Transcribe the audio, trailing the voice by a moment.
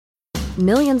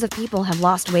Millions of people have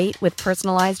lost weight with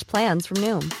personalized plans from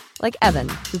Noom. Like Evan,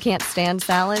 who can't stand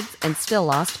salads and still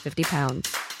lost 50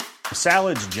 pounds.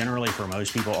 Salads generally for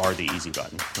most people are the easy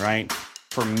button, right?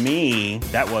 For me,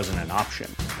 that wasn't an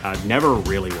option. I never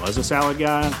really was a salad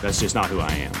guy. That's just not who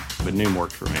I am. But Noom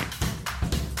worked for me.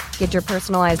 Get your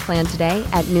personalized plan today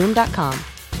at Noom.com.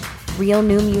 Real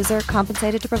Noom user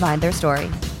compensated to provide their story.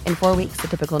 In 4 weeks, the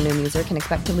typical Noom user can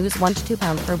expect to lose 1 to 2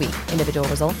 pounds per week. Individual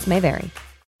results may vary.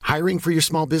 Hiring for your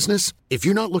small business? If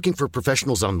you're not looking for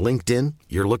professionals on LinkedIn,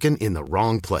 you're looking in the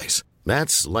wrong place.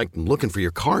 That's like looking for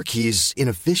your car keys in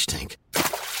a fish tank.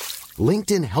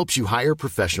 LinkedIn helps you hire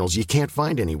professionals you can't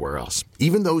find anywhere else,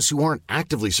 even those who aren't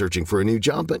actively searching for a new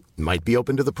job but might be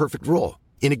open to the perfect role.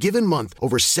 In a given month,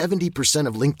 over 70%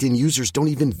 of LinkedIn users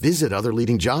don't even visit other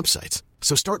leading job sites.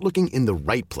 So start looking in the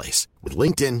right place. With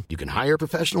LinkedIn, you can hire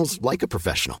professionals like a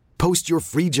professional. Post your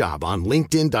free job on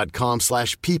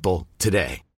linkedin.com/people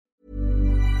today.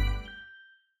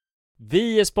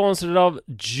 Vi är sponsrade av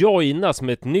Joina, som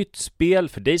är ett nytt spel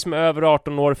för dig som är över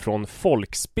 18 år från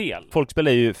Folkspel. Folkspel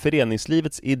är ju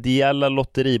föreningslivets ideella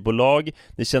lotteribolag.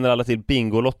 Ni känner alla till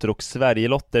Bingolotter och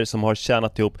Sverigelotter som har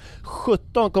tjänat ihop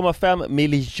 17,5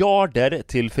 miljarder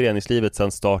till föreningslivet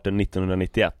sedan starten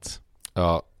 1991.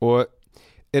 Ja, och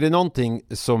är det någonting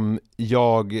som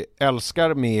jag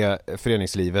älskar med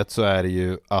föreningslivet så är det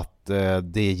ju att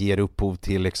det ger upphov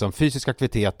till liksom fysisk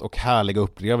aktivitet och härliga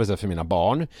upplevelser för mina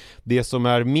barn. Det som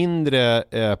är mindre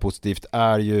positivt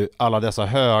är ju alla dessa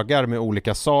högar med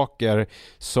olika saker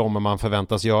som man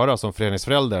förväntas göra som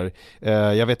föreningsförälder.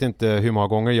 Jag vet inte hur många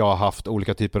gånger jag har haft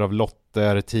olika typer av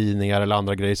lotter, tidningar eller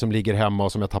andra grejer som ligger hemma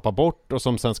och som jag tappar bort och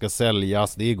som sen ska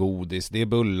säljas. Det är godis, det är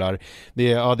bullar,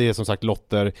 det är som sagt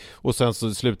lotter, och sen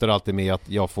så slutar det alltid med att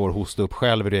jag får hosta upp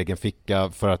själv ur egen ficka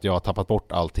för att jag har tappat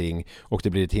bort allting och det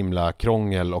blir ett himla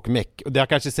krångel och meck. Och det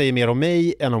kanske säger mer om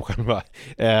mig än om själva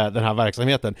den här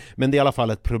verksamheten, men det är i alla fall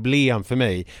ett problem för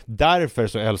mig. Därför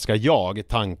så älskar jag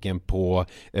tanken på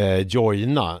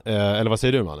Joina, eller vad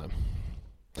säger du, Manne?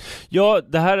 Ja,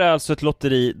 det här är alltså ett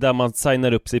lotteri där man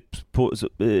signar upp sig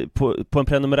på en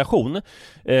prenumeration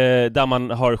där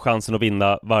man har chansen att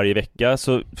vinna varje vecka.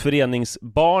 Så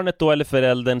föreningsbarnet då, eller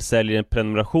föräldern, säljer en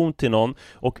prenumeration till någon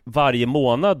och varje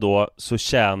månad då så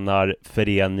tjänar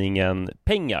föreningen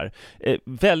pengar.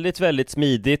 Väldigt, väldigt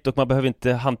smidigt, och man behöver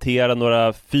inte hantera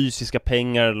några fysiska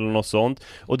pengar eller något sånt.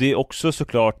 Och det är också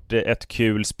såklart ett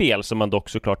kul spel som man dock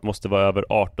såklart måste vara över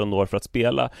 18 år för att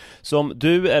spela. Så om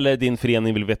du eller din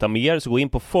förening vill veta mer så gå in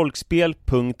på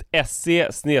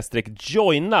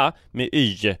folkspel.se/joina med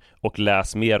y och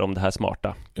läs mer om det här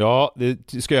smarta. Ja,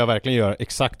 det ska jag verkligen göra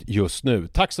exakt just nu.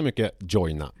 Tack så mycket,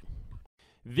 Joina.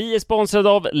 Vi är sponsrade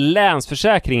av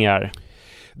Länsförsäkringar.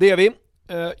 Det är vi.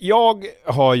 Jag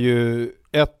har ju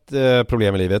ett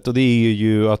problem i livet, och det är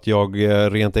ju att jag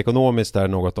rent ekonomiskt är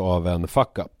något av en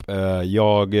fuck-up.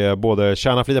 Jag både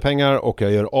tjänar för lite pengar och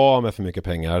jag gör av med för mycket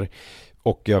pengar.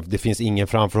 Och det finns ingen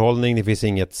framförhållning, det finns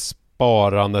inget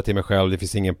sparande till mig själv, det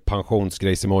finns ingen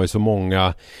pensionsgrej som är så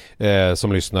många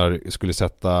som lyssnar skulle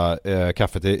sätta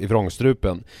kaffet i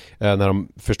vrångstrupen när de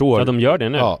förstår. Ja, de gör det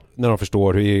nu. Ja, när de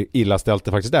förstår hur illa ställt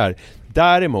det faktiskt är.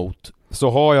 Däremot så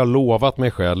har jag lovat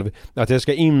mig själv att jag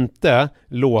ska inte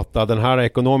låta den här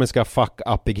ekonomiska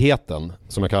fuck-uppigheten,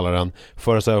 som jag kallar den,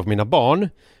 föras över på mina barn.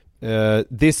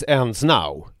 This ends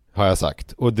now, har jag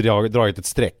sagt, och dragit ett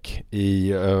streck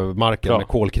i marken med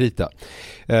kolkrita.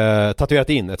 Tatuerat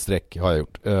in ett streck har jag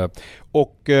gjort.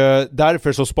 Och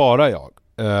därför så sparar jag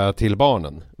till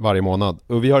barnen varje månad.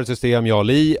 Och vi har ett system, jag och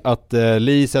Li, att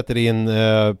Li sätter in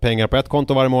pengar på ett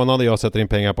konto varje månad och jag sätter in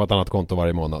pengar på ett annat konto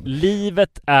varje månad.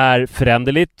 Livet är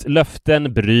föränderligt,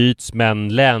 löften bryts,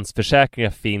 men Länsförsäkringar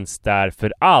finns där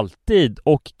för alltid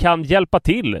och kan hjälpa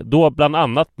till, då bland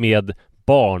annat med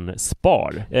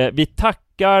barnspar. Vi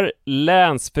tackar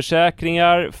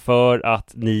Länsförsäkringar för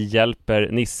att ni hjälper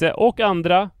Nisse och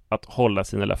andra att hålla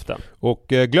sina löften. Och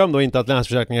glöm då inte att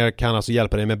Länsförsäkringar kan alltså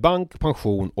hjälpa dig med bank,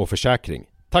 pension och försäkring.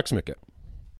 Tack så mycket.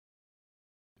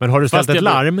 Men har du ställt ett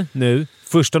larm nu,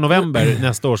 1 november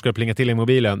nästa år ska det plinga till i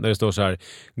mobilen där det står så här: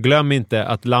 glöm inte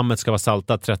att lammet ska vara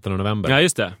saltat 13 november. Ja,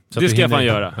 just det. Så det ska jag fan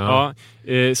inte göra. Ja.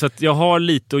 Så att jag har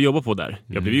lite att jobba på där.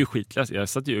 Jag blev ju skitlös. Jag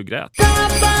satt ju och grät.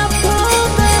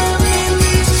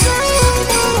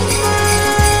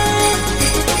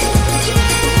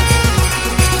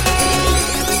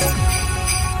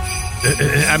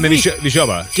 Men vi kör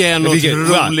bara. Vilken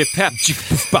otrolig pepp.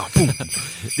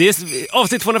 Det är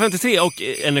avsnitt 253 och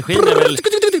energin är väl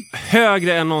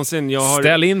högre än någonsin.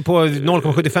 Ställ in på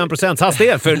 0,75%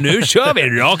 hastighet, för nu kör vi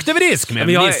rakt över disk med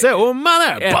Nisse och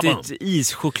Manne. Ätit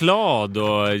ischoklad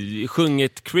och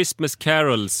sjungit Christmas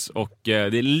carols, och det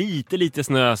är lite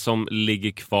snö som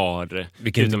ligger kvar.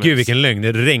 Vilken lögn,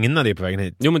 det regnade ju på vägen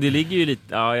hit. Jo, men det ligger ju lite...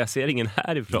 Ja, jag ser ingen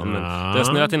härifrån, men det har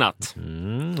snöat i natt.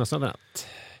 Det har snöat i natt.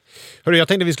 Hörru, jag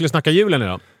tänkte vi skulle snacka julen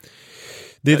idag.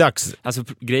 Det är dags. Alltså,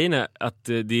 grejen är att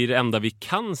det är det enda vi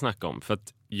kan snacka om, för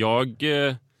att jag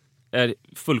är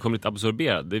fullkomligt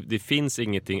absorberad. Det finns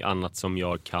ingenting annat som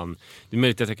jag kan... Det är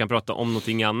möjligt att jag kan prata om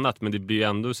någonting annat, men det blir ju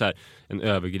ändå så här en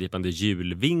övergripande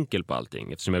julvinkel på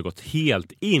allting, eftersom jag har gått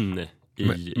helt in i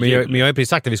men jag har ju precis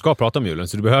sagt att vi ska prata om julen,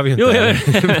 så du behöver ju inte...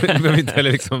 Du behöver inte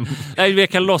heller liksom... Nej, jag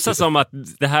kan låtsas som att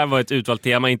det här var ett utvalt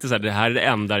tema, inte så här, det här är det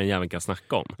enda den jäveln kan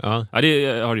snacka om. Ja,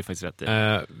 det har du faktiskt rätt i.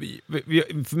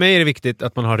 För mig är det viktigt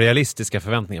att man har realistiska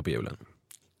förväntningar på julen.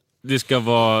 Det ska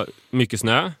vara mycket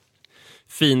snö.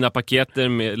 Fina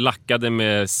paketer lackade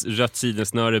med rött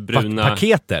sidensnöre, bruna...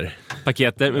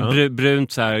 Paketer med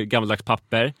brunt så här gammaldags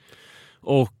papper.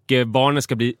 Och barnen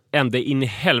ska bli ända in i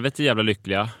helvete jävla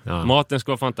lyckliga. Ja. Maten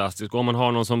ska vara fantastisk. Och om man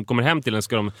har någon som kommer hem till en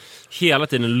ska de hela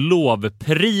tiden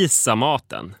lovprisa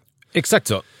maten. Exakt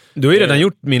så. Du har ju redan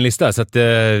gjort min lista, så att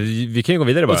vi kan ju gå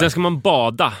vidare bara. Och sen ska man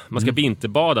bada. Man ska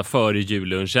vinterbada före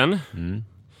jullunchen.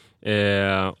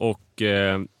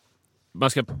 Man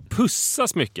ska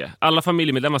pussas mycket. Alla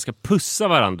familjemedlemmar ska pussa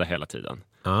varandra hela tiden.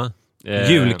 Ja.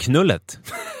 Julknullet.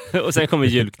 Och sen kommer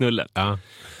julknullet. Ja.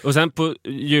 Och sen på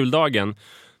juldagen,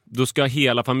 då ska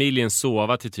hela familjen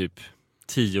sova till typ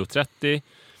 10:30.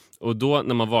 Och då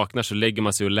när man vaknar så lägger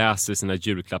man sig och läser sina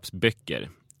julklappsböcker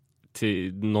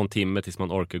till någon timme tills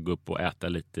man orkar gå upp och äta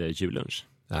lite jullunch.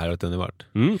 Det här är underbart.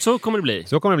 Så kommer det bli.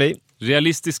 Så kommer det bli.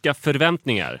 Realistiska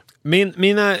förväntningar.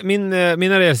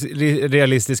 Mina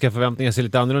realistiska förväntningar ser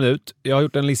lite annorlunda ut. Jag har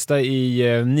gjort en lista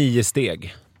i 9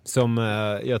 steg som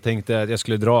jag tänkte att jag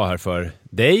skulle dra här för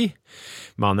dig,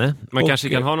 Manne. Man kanske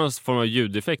kan ha någon form av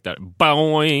ljudeffekt där.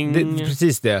 Boing!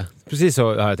 Precis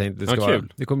så har jag tänkt det ska vara.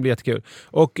 Det kommer bli jättekul.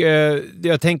 Och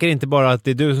jag tänker inte bara att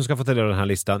det är du som ska få ta del av den här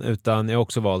listan, utan jag har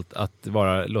också valt att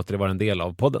låta det vara en del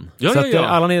av podden.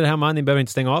 Alla ni där hemma, ni behöver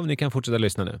inte stänga av, ni kan fortsätta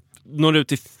lyssna nu. Når ut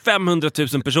till 500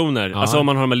 000 personer. Ja. Alltså om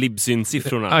man har de här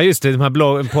Libsyn-siffrorna. Ja, just det, de här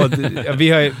vi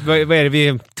har, vad är det? Vi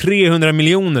är 300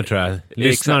 miljoner tror jag.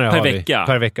 Lyssnare per vecka.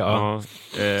 Per vecka, ja.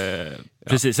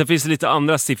 Precis, sen finns det lite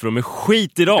andra siffror, men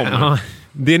skit i dem. Ja.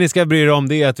 Det ni ska bry er om,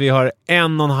 det är att vi har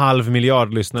 1,5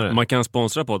 miljard lyssnare. Man kan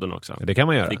sponsra podden också. Det kan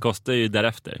man göra. Det kostar ju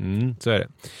därefter. Så är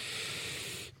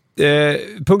det.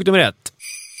 Punkt nummer 1.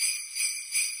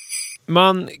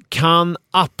 Man kan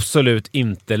absolut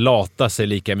inte lata sig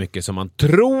lika mycket som man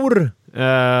tror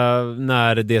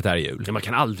när det är jul. Man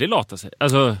kan aldrig lata sig.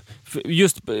 Alltså,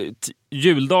 just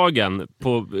juldagen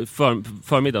på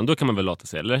förmiddagen, då kan man väl lata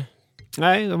sig, eller?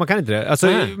 Nej, man kan inte det. Alltså,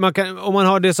 om man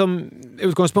har det som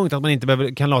utgångspunkt att man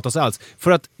inte kan lata sig alls.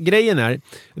 För att grejen är,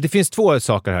 det finns 2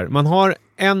 saker här. Man har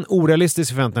en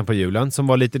orealistisk förväntan på julen, som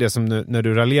var lite det som när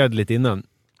du raljerade lite innan.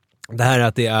 Det här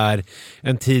att det är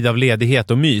en tid av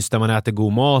ledighet och mys där man äter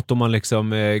god mat och man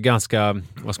liksom ganska,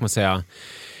 vad ska man säga,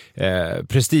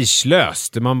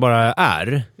 prestigelöst. Man bara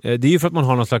är. Det är ju för att man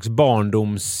har någon slags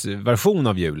barndomsversion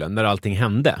av julen där allting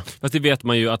hände. Fast det vet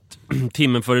man ju att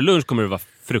timmen före lunch kommer det vara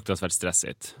fruktansvärt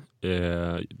stressigt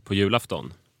på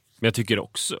julafton. Men jag tycker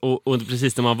också, och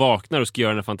precis när man vaknar och ska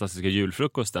göra den fantastiska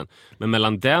julfrukosten, men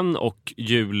mellan den och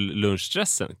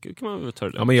jullunchstressen kan man väl ta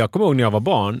det. Ja, men jag kommer ihåg när jag var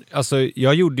barn, alltså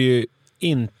jag gjorde ju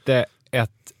inte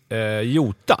ett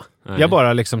jota. Nej. Jag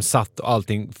bara liksom satt och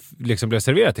allting liksom blev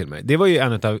serverat till mig. Det var ju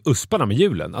en av usparna med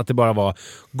julen, att det bara var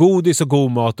godis och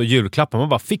god mat och julklappar. Man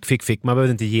bara fick, man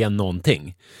behövde inte ge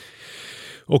någonting.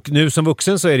 Och nu som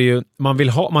vuxen så är det ju, man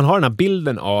har den här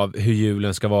bilden av hur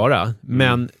julen ska vara,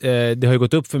 men det har ju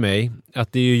gått upp för mig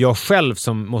att det är ju jag själv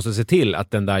som måste se till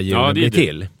att den där julen blir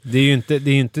till. Det är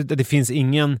ju inte, det finns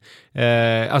ingen,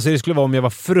 alltså det skulle vara om jag var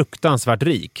fruktansvärt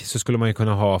rik så skulle man ju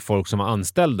kunna ha folk som var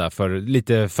anställda för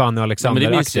lite Fanny och Alexander-aktigt.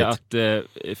 Men det minns jag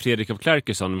att Fredrik av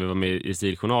Klerkusson, när vi var med i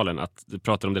Stiljournalen, att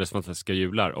pratade om deras fantastiska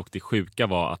jular, och det sjuka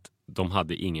var att de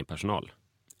hade ingen personal.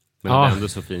 Men det var ändå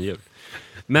så fin jul.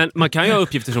 Men man kan ju ha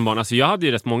uppgifter som barn. Alltså jag hade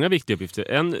ju rätt många viktiga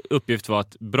uppgifter. En uppgift var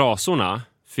att brasorna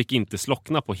fick inte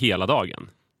slockna på hela dagen.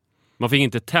 Man fick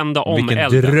inte tända om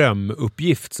elden. Vilken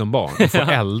drömuppgift som barn, att få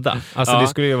elda. Alltså det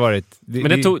skulle ju varit...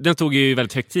 Men den tog ju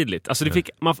väldigt högtidligt.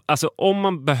 Alltså, om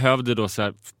man behövde då så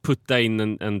här putta in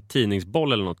en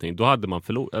tidningsboll eller någonting, då hade man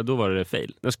då var det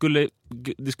fail.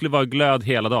 Det skulle vara glöd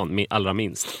hela dagen, allra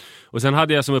minst. Och sen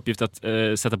hade jag som uppgift att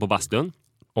sätta på bastun.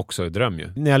 också dröm ju.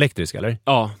 Ni är elektrisk, eller?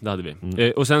 Ja, det hade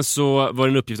vi. Och sen så var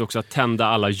det en uppgift också att tända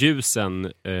alla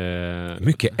ljusen.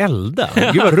 Mycket elda.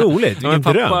 Gud vad roligt. Vilken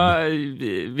dröm. Pappa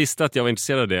visste att jag var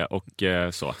intresserad av det och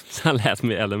så han lät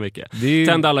mig elda mycket.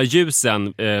 Tända alla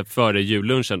ljusen före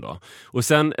jullunchen då. Och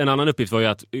sen en annan uppgift var ju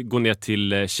att gå ner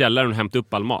till källaren och hämta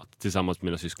upp all mat tillsammans med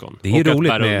mina syskon. Det är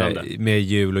roligt med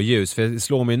jul och ljus. För det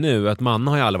slår mig nu att man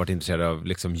har ju aldrig varit intresserad av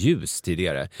liksom ljus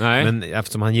tidigare. Nej. Men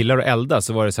eftersom han gillar att elda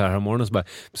så var det så här morgonen så bara,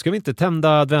 ska vi inte tända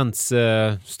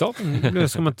adventsstaken?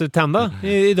 Ska man inte tända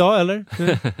idag eller?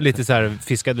 Lite så här,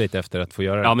 fiskade lite efter att få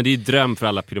göra det. Ja, men det är ju dröm för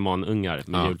alla pyromanungar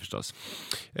med jul förstås.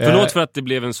 Förlåt för att det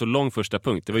blev en så lång första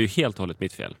punkt. Det var ju helt och hållet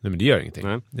mitt fel. Nej, men det gör ingenting.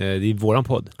 Nej. Det är våran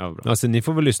podd. Ja, alltså, ni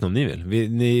får väl lyssna om ni vill.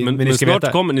 Men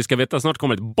ni ska veta, snart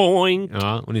kommer ett boing.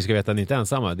 Ja, och ni ska veta att ni inte är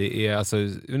ensamma. Det är alltså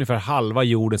ungefär halva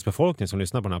jordens befolkning som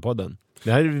lyssnar på den här podden.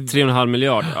 Det här är 3,5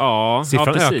 miljard. Ja,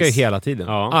 siffran precis. ökar ju hela tiden.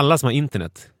 Ja. Alla som har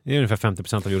internet. Det är ungefär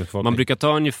 50% av jordens befolkning. Man brukar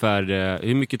ta ungefär,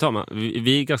 hur mycket tar man?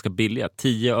 Vi är ganska billiga,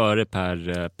 10 öre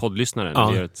per poddlyssnare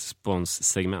när vi gör ett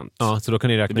sponssegment. Ja, så då kan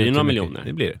ni räkna. Det blir några miljoner.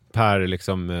 Det blir per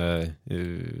liksom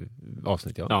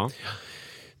avsnitt, ja.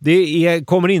 Det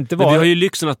kommer inte vara... Men vi har ju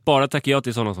lyxen att bara tacka ja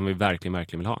till sådana som vi verkligen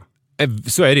vill ha.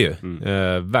 Så är det ju,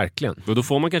 verkligen. Och då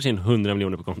får man kanske in 100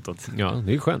 miljoner på kontot. Ja,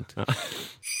 det är skönt. Ja.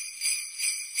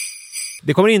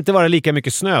 Det kommer inte vara lika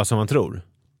mycket snö som man tror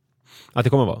att det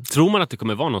kommer vara. Tror man att det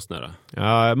kommer vara någon snö då?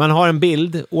 Ja, man har en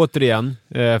bild, återigen,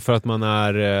 för att man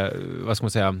är, vad ska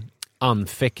man säga,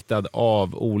 anfäktad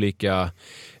av olika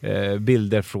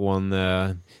bilder från...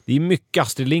 det är mycket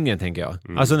Astrid Lindgren, tänker jag.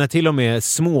 Alltså när till och med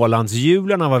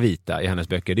Smålandsjularna var vita i hennes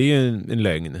böcker, det är ju en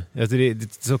lögn. Alltså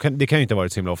det kan ju inte ha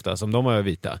varit så himla ofta som de var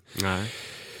vita. Nej.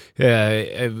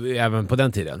 Även på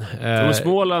den tiden.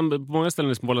 Småland, på många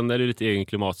ställen i Småland där är det lite egen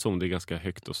klimatzon, det är ganska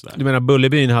högt och sådär. Du menar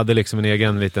Bullerbyn hade liksom en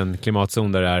egen liten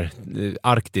klimatzon där det är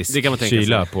arktisk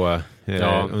kyla på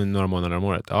några månader om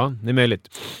året. Ja, det är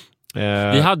möjligt.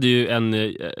 Vi hade ju en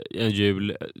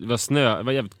jul, det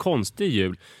var jävligt konstig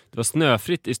jul. Det var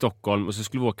snöfritt i Stockholm och så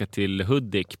skulle vi åka till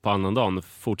Hudik på annandagen och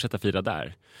fortsätta fira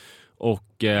där.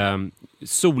 Och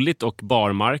soligt och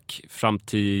barmark fram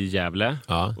till Gävle.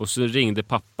 Ja. Och så ringde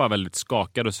pappa väldigt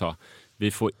skakad och sa,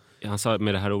 han sa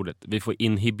med det här ordet, vi får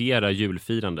inhibera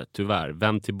julfirandet, tyvärr.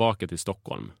 Vänd tillbaka till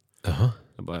Stockholm.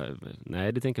 Jag bara,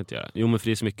 nej det tänker jag inte göra. Jo, men för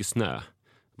det är så mycket snö.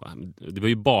 Det var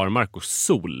ju barmark och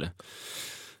sol.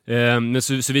 Men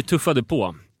så vi tuffade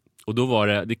på. Och då var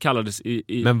det kallades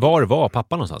Men var var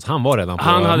pappa någonstans? Han var redan på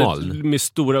Malm. Han hade med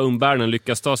stora umbäranden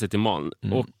lyckats ta sig till Malm.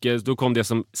 Och då kom det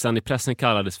som sen i pressen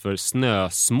kallades för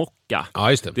snösmocka.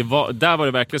 Ja, just det. Där var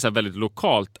det verkligen så här väldigt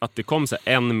lokalt att det kom så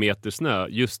här 1 meter snö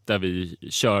just där vi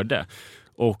körde.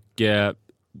 Och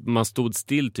man stod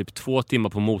still typ 2 timmar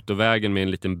på motorvägen med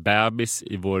en liten bebis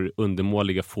i vår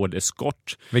undermåliga Ford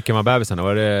Escort. Vilken var bebisen då?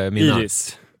 Var det mina?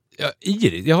 Iris. Ja,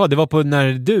 Iris? Jaha, det var på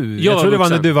när du... Jag tror det var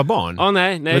när du var barn. Ja,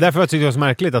 nej. Det var därför jag tyckte det var så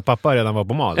märkligt att pappa redan var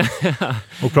på Mal.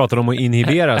 Och pratade om att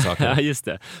inhibera saker. Ja, just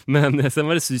det. Men sen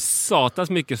var det så satans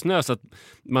mycket snö så att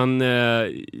man...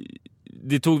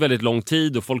 Det tog väldigt lång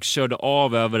tid och folk körde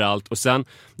av överallt. Och sen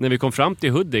när vi kom fram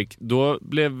till Hudik, då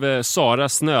blev Sara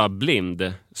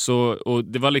snöblind. Och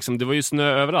det var ju snö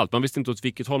överallt. Man visste inte åt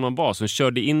vilket håll man var. Så hon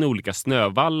körde in i olika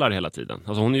snövallar hela tiden.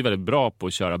 Alltså hon är ju väldigt bra på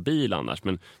att köra bil annars.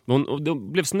 Men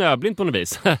hon blev snöblind på något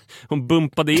vis. Hon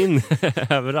bumpade in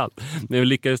överallt. Men hon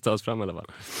lyckades ta oss fram i alla fall.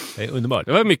 Det är underbart.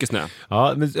 Det var mycket snö.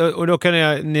 Ja, och då kan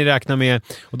ni räkna med,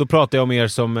 och då pratar jag om er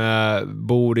som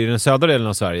bor i den södra delen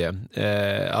av Sverige.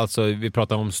 Alltså vi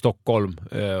pratar om Stockholm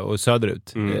och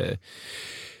söderut.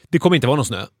 Det kommer inte vara någon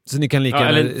snö. Så ni kan lika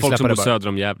eller folk släppa som det bor söder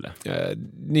om Gävle.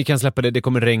 Ni kan släppa det. Det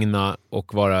kommer regna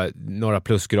och vara några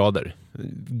plusgrader.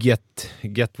 Get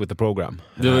with the program.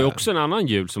 Det var ju också en annan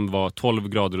jul som var 12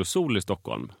 grader och sol i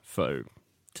Stockholm för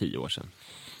 10 år sedan.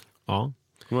 Ja.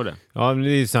 Kommer det? Ja,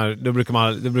 det är så här, då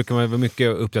brukar man vara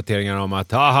mycket uppdateringar om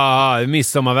att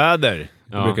midsommarväder.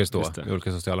 Det brukar stå i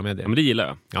olika sociala medier. Ja, men det gillar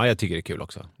jag. Ja, jag tycker det är kul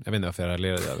också. Jag vet inte varför jag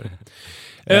raljerade över det.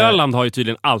 Öland har ju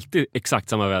tydligen alltid exakt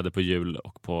samma väder på jul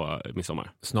och på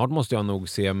midsommar. Snart måste jag nog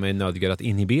se mig nödgad att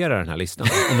inhibera den här listan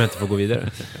om jag inte får gå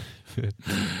vidare.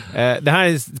 Det här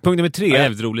är punkt nummer 3. Det är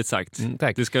jävligt roligt sagt.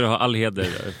 Tack. Det ska du ha all heder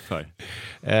för.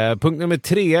 Punkt nummer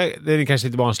 3, det är kanske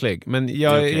lite barnslig, men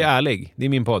jag är ärlig. Det är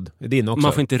min podd. Det är din också.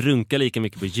 Man får inte runka lika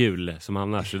mycket på jul som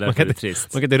annars. Så därför är det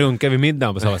trist. Man kan inte runka vid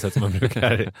middagen på samma sätt som man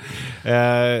brukar.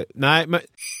 Nej, men...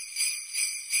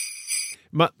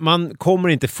 Man kommer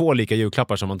inte få lika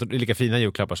fina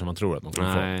julklappar som man tror att man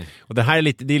kommer få. Och det här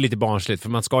är lite barnsligt, för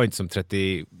man ska inte som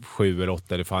 37 eller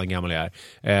 8 eller fan gammal jag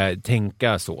är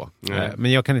tänka så.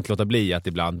 Men jag kan inte låta bli att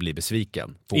ibland bli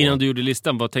besviken. Innan du gjorde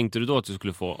listan, vad tänkte du då att du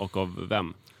skulle få och av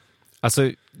vem?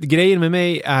 Alltså, grejen med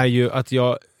mig är ju att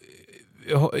jag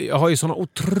har ju såna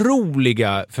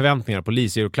otroliga förväntningar på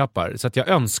Lisa julklappar så att jag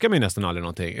önskar mig nästan aldrig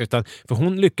någonting. För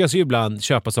hon lyckas ju ibland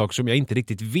köpa saker som jag inte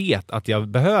riktigt vet att jag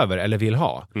behöver eller vill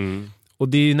ha. Och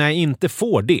det är ju när jag inte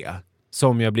får det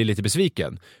som jag blir lite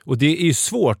besviken. Och det är ju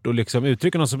svårt att liksom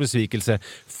uttrycka någon som besvikelse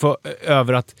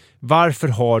över att varför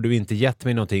har du inte gett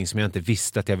mig någonting som jag inte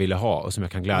visste att jag ville ha och som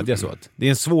jag kan glädjas åt. Det är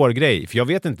en svår grej, för jag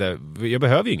vet inte, jag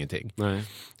behöver ju ingenting. Nej.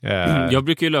 Jag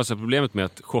brukar ju lösa problemet med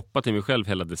att shoppa till mig själv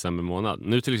hela december månad.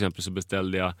 Nu till exempel så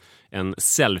beställde jag en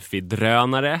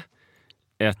selfie-drönare.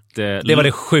 Det var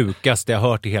det sjukaste jag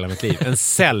hört i hela mitt liv. En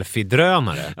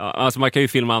selfie-drönare. Ja, alltså man kan ju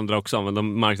filma andra också, men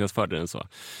de marknadsförde den så.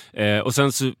 Och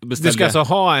sen så beställde du ska alltså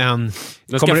ha en...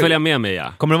 Den ska följa med mig,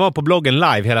 ja. Kommer den vara på bloggen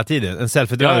live hela tiden? En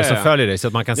selfie-drönare som följer dig så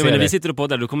att man kan se men när det. Vi sitter på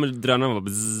där, då kommer drönaren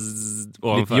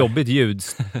vara lite jobbigt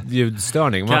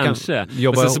ljudstörning. Kanske.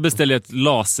 Och sen så beställde jag ett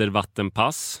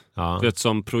laservattenpass.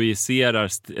 Som projicerar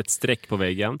ett streck på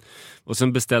väggen. Och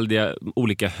sen beställde jag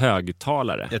olika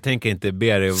högtalare. Jag tänker inte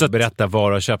be dig att berätta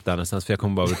var du har köpt den någonstans, för jag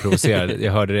kommer bara bli provocerad.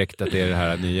 Jag hör direkt att det är det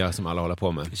här nya som alla håller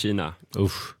på med. Kina.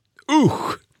 Usch.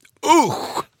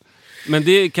 Men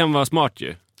det kan vara smart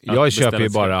ju. Jag köper ju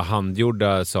bara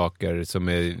handgjorda saker som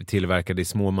är tillverkade i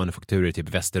små manufakturer, typ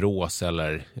Västerås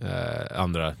eller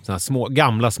andra såna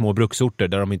gamla små bruksorter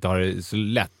där de inte har det så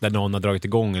lätt, där någon har dragit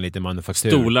igång en liten manufaktur.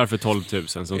 Stolar för 12 000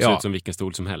 som ser ut som vilken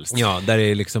stol som helst. Ja, där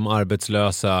är liksom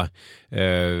arbetslösa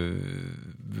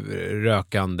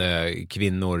rökande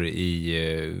kvinnor i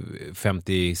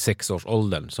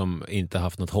 56-årsåldern som inte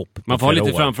haft något hopp. Man får ha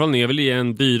lite framförhållning. Jag vill ge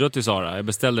en byrå till Sara. Jag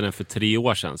beställde den för 3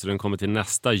 år sedan, så den kommer till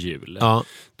nästa jul. Ja.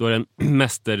 Då är det en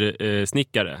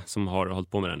mästersnickare som har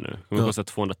hållit på med den nu. Det kommer kosta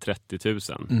 230 000.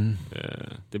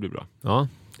 Det blir bra. Ja,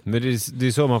 men det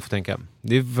är så man får tänka.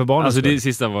 Det är för barnen. Alltså det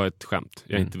sista var ett skämt.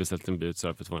 Jag har inte beställt en byrå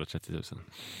för 230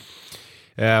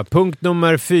 000. Punkt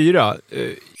nummer 4.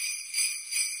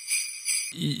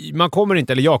 Man kommer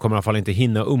inte, eller jag kommer i alla fall inte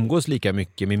hinna umgås lika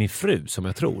mycket med min fru som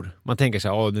jag tror. Man tänker så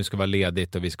här, nu ska vara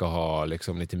ledigt och vi ska ha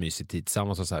liksom lite mysigt tid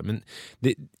tillsammans och så här. Men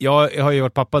jag har ju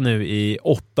varit pappa nu i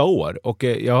 8 år och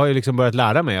jag har ju liksom börjat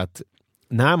lära mig att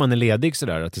när man är ledig så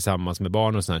där tillsammans med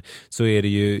barn och så här, så är det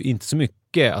ju inte så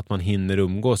mycket att man hinner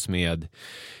umgås med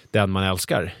den man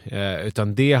älskar.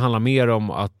 Utan det handlar mer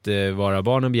om att vara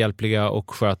barnen behjälpliga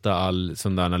och sköta all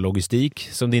sån där logistik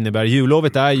som det innebär.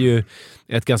 Jullovet är ju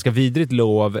ett ganska vidrigt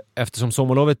lov eftersom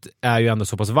sommarlovet är ju ändå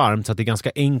så pass varmt så att det är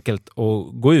ganska enkelt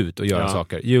att gå ut och göra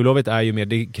saker. Jullovet är ju mer,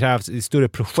 det krävs ett större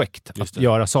projekt att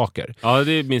göra saker. Ja,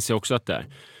 det minns jag också att det är.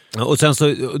 Och sen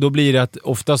så då blir det att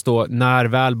oftast då när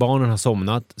väl barnen har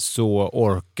somnat så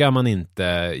orkar man inte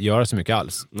göra så mycket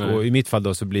alls. Nej. Och i mitt fall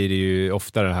då så blir det ju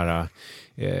ofta det här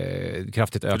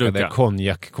kraftigt ökade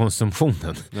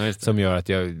konjakkonsumtionen som gör att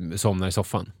jag somnar i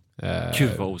soffan. Gud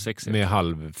vad osexigt. Med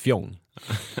halvfjong.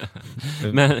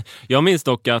 Men jag minns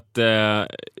dock att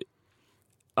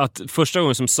första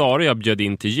gången som Sara och jag bjöd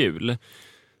in till jul,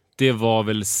 det var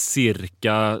väl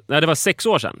det var 6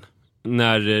 år sedan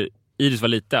när Iris var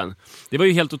liten. Det var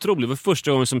ju helt otroligt. Det var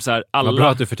första gången som så här alla... Vad bra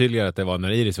att du förtydligar att det var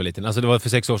när Iris var liten. Alltså det var för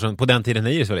 6 år sedan, på den tiden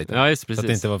när Iris var liten. Ja, just precis. Så att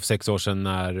det inte var för 6 år sedan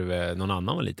när någon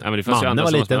annan var liten. Ja, men det fanns ju andra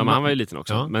var liten. Ja, han var ju liten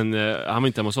också. Ja. Men han var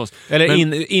inte hemma hos oss.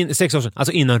 Eller 6 år sedan,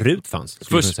 alltså innan Rut fanns.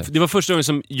 Det var första gången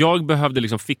som jag behövde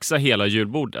liksom fixa hela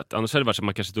julbordet. Annars hade det varit så att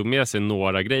man kanske tog med sig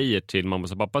några grejer till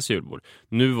mammas och pappas julbord.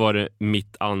 Nu var det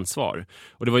mitt ansvar.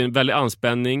 Och det var en väldig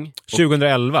anspänning.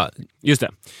 2011? Just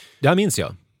det. Det här minns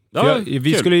jag. Ja,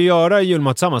 vi skulle ju göra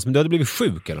julmat tillsammans, men du hade blivit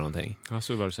sjuk eller någonting. Ja,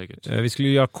 så var det säkert. Vi skulle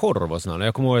ju göra korv och sådär.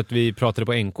 Jag kommer ihåg att vi pratade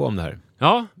på NK om det här.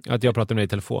 Ja. Att jag pratade med dig i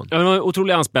telefon. Ja, det var en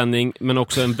otrolig anspänning, men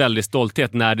också en väldig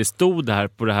stolthet när det stod där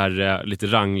på det här lite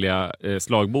rangliga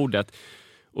slagbordet.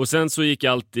 Och sen så gick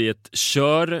allt i ett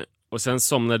kör. Och sen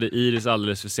somnade Iris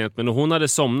alldeles för sent. Men när hon hade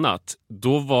somnat,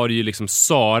 då var det ju liksom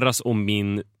Saras och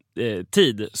min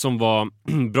tid som var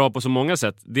bra på så många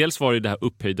sätt. Dels var det det här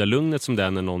upphöjda lugnet som det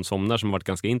är när någon somnar som har varit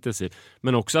ganska intensivt.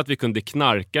 Men också att vi kunde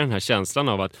knarka den här känslan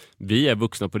av att vi är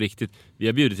vuxna på riktigt. Vi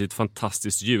har bjudit till ett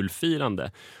fantastiskt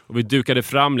julfirande. Och vi dukade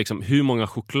fram liksom hur många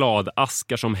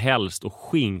chokladaskar som helst och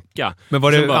skinka. Men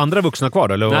var det andra vuxna kvar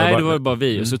då? Eller nej, det var bara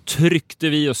vi. Och så tryckte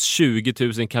vi oss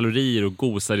 20 000 kalorier och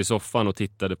gosade i soffan och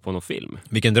tittade på någon film.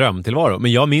 Vilken drömtillvaro.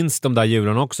 Men jag minns de där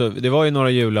jularna också. Det var ju några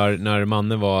jular när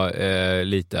Manne var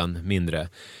liten, mindre.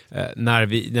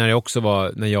 När jag också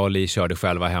var, när jag och Li körde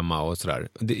själva hemma och sådär.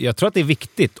 Jag tror att det är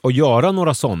viktigt att göra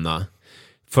några sådana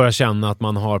för att känna att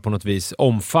man har på något vis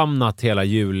omfamnat hela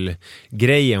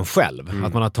julgrejen själv.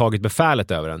 Att man har tagit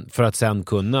befälet över den för att sen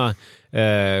kunna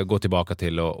gå tillbaka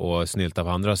till och snylta på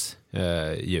andras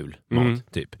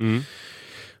julmat, typ.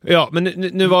 Ja, men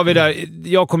nu var vi där.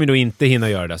 Jag kommer nog inte hinna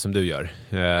göra det som du gör.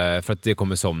 För att det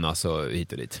kommer somnas och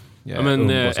hit och dit. Ja, men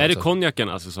är det konjaken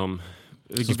alltså som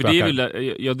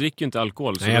jag dricker ju inte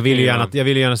alkohol. Så nej, jag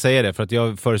vill gärna säga det, för att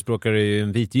jag förespråkar ju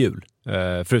en vit jul.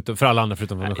 För alla andra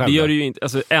förutom för mig själv. Det gör du ju inte.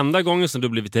 Alltså, enda gången som du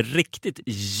blivit riktigt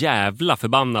jävla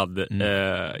förbannad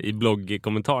i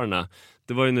bloggkommentarerna,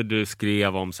 det var ju när du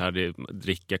skrev om så här,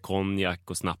 dricka konjak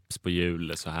och snaps på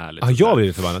jul så här. Ja, jag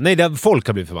blev förbannad. Nej, folk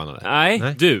har blivit förbannade. Nej,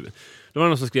 du. Det var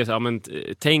någon som skrev så här, men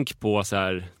tänk på så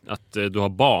här, att du har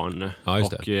barn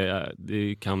och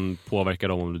det kan påverka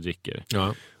dem om du dricker.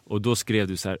 Ja. Och då skrev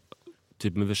du så här,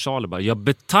 typ med versaler bara: jag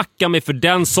betackar mig för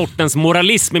den sortens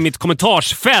moralism i mitt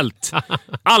kommentarsfält.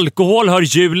 Alkohol hör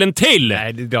julen till.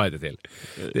 Nej, det drar jag inte till.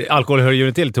 Alkohol hör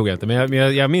julen till tog jag inte.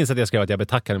 Men jag minns att jag skrev att jag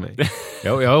betackade mig.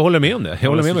 Jag håller med om det. Jag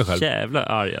håller med mig själv. Jävla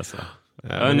arg alltså.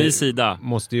 Jag är en ny sida.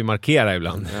 Måste ju markera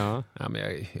ibland. Ja. Men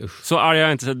så arg är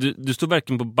jag inte. Du står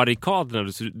verkligen på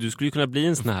barrikaderna. Du skulle ju kunna bli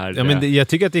en sån här... Ja, men jag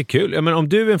tycker att det är kul. Ja, men om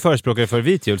du är en förespråkare för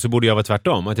vit jul så borde jag vara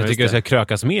tvärtom. Att jag tycker att det ska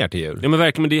krökas mer till jul. Ja, men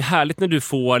verkligen. Men det är härligt när du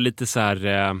får lite så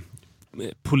här...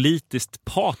 politiskt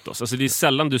patos. Alltså det är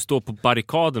sällan du står på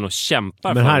barrikaden och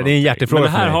kämpar. Men här, det är en hjärtefråga.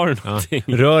 Men här har du någonting.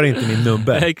 Ja. Rör inte min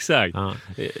nubbe. Exakt.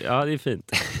 Ja, det är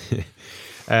fint.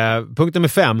 Punkt nummer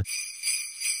 5.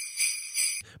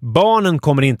 Barnen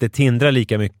kommer inte tindra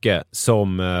lika mycket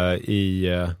som i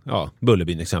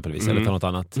Bullerbyn exempelvis, eller ta något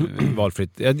annat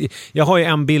valfritt. Jag har ju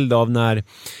en bild av när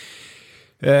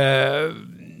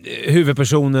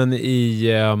huvudpersonen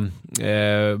i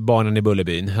Barnen i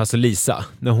Bullerbyn, alltså Lisa,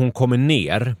 när hon kommer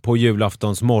ner på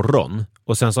julaftons morgon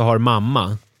och sen så har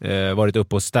mamma varit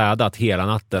uppe och städat hela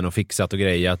natten och fixat och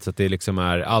grejat så att det liksom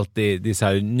är alltid, det är så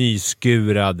här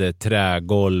nyskurade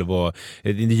trägolv och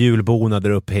julbonader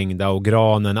upphängda och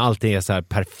granen, allting är så här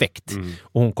perfekt.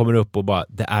 Och hon kommer upp och bara,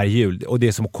 det är jul och det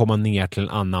är som att komma ner till en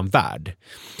annan värld.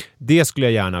 Det skulle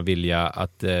jag gärna vilja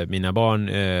att mina barn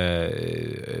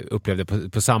upplevde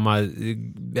på samma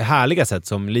härliga sätt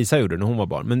som Lisa gjorde när hon var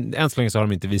barn. Men än så länge så har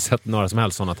de inte visat några som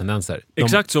helst sådana tendenser.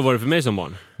 Exakt så var det för mig som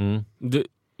barn.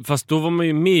 Fast då var man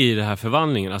ju med i den här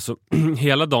förvandlingen. Alltså,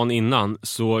 hela dagen innan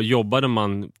så jobbade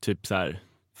man typ så här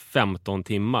 15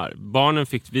 timmar. Barnen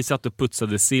vi satt och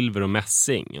putsade silver och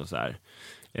mässing och så här.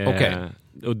 Okej.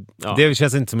 Det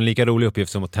känns inte som en lika rolig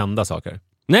uppgift som att tända saker.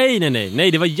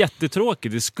 Nej, det var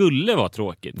jättetråkigt. Det skulle vara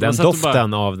tråkigt. Den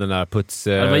doften av den där puts...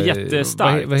 det var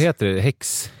jättestarkt. Vad heter det?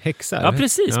 Häxa? Ja,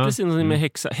 precis. Någonting med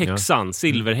häxan,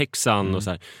 silverhäxan och så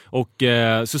här. Och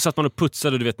så satt man och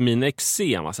putsade, du vet, mina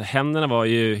eksem. Alltså, händerna var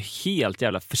ju helt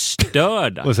jävla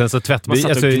förstörda. Och sen så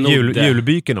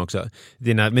julbyken också.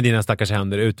 Med dina stackars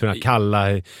händer ut för den kalla,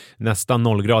 nästan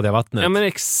 0-gradiga vattnet. Ja, men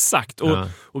exakt.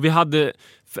 Och vi hade...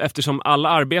 Eftersom alla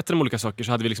arbetade med olika saker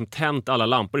så hade vi liksom tänt alla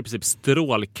lampor i princip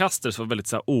strålkastare, så var väldigt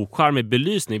så här ocharmig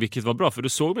belysning, vilket var bra för då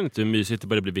såg man inte hur mysigt det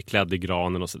började bli klädd i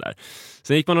granen och sådär.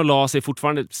 Sen gick man och la sig,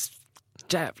 fortfarande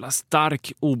jävla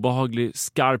stark, obehaglig,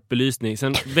 skarp belysning.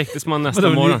 Sen väcktes man nästa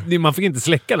morgon. Man fick inte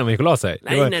släcka när man gick och la sig?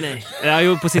 Nej. Jag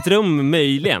gjorde på sitt rum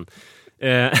möjligen.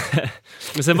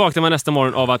 Men sen vaknade man nästa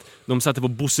morgon av att de satte på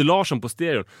Bosse Larsson på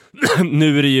stereon.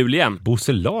 Nu är det jul igen.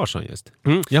 Bosse Larsson just.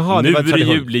 Jaha, nu är det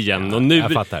jul igen.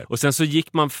 Och sen så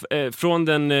gick man från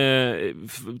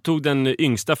tog den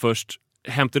yngsta först,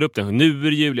 hämtade upp den. Nu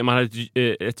är det jul. Man hade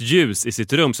ett ljus i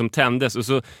sitt rum som tändes och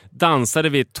så dansade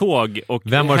vi ett tåg. Och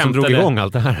vem var det som drog igång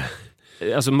allt det här?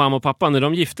 Alltså mamma och pappa, när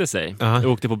de gifte sig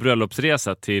och åkte på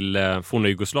bröllopsresa till forna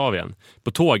Jugoslavien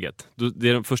på tåget.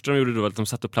 Det första de gjorde då var att de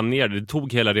satt och planerade. Det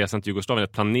tog hela resan till Jugoslavien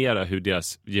att planera hur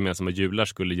deras gemensamma jular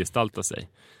skulle gestalta sig.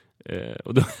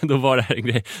 Och då var det här en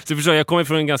grej. Så förstår jag kommer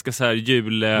från en ganska så här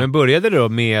jul... Men började det då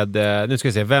med, nu ska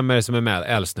jag se, vem är det som är med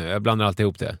äldst nu? Jag blandar alltid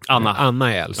ihop det.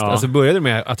 Anna är äldst. Ja. Alltså började det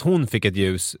med att hon fick ett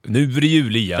ljus, nu är det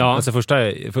jul igen. Ja. Alltså första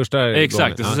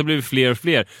exakt, gången. Och så blev det fler och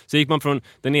fler. Så gick man från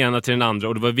den ena till den andra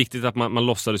och det var viktigt att man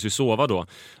låtsades ju sova då.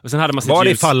 Och sen hade man var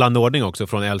det i fallande ordning också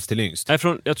från äldst till yngst? Nej,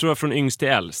 jag tror från yngst till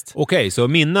äldst. Okej, så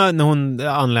Minna när hon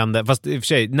anlände, fast i och för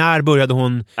sig, när började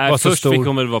hon vara så stor? Först fick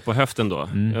hon väl vara på höften då.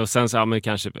 Och sen så, men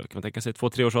kanske, kan man tänka sig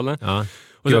 2-3-årsåldern. Ja.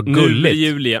 Och så, nu är det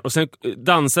jul igen. Och sen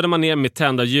dansade man ner med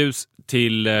tända ljus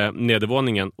till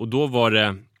nedervåningen. Och då var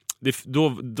det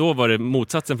då var det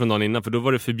motsatsen från dagen innan, för då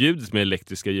var det förbjudet med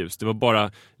elektriska ljus. Det var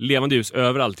bara levande ljus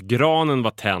överallt. Granen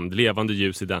var tänd, levande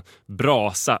ljus i den.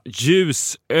 Brasa,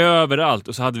 ljus överallt.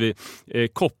 Och så hade vi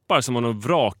koppar som var någon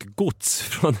vrakgods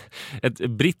från ett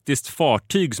brittiskt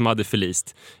fartyg som hade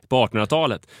förlist på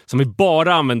 1800-talet, som vi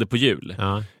bara använde på jul.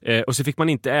 Ja. Och så fick man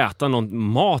inte äta någon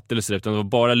mat eller så, utan det var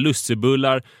bara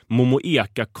lussebullar,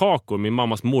 momoeka-kakor, min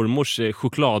mammas mormors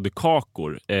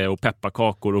chokladkakor och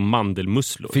pepparkakor och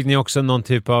mandelmusslor. Fick ni också någon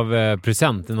typ av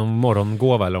present, någon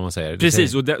morgongåva eller vad man säger?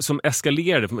 Precis, och det som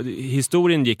eskalerade.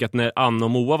 Historien gick att när Anna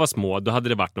och Moa var små, då hade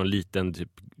det varit någon liten typ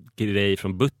grej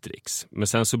från Buttricks. Men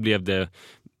sen så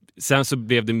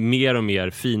blev det mer och mer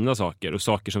fina saker och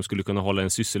saker som skulle kunna hålla en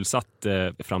sysselsatt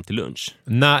fram till lunch.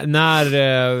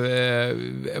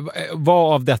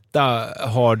 Vad av detta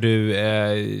har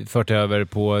du fört över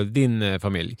på din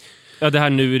familj? Ja, det här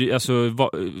nu, alltså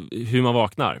hur man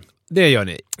vaknar. Det gör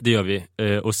ni? Det gör vi.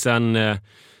 Och sen,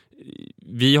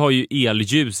 vi har ju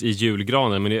elljus i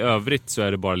julgranen, men i övrigt så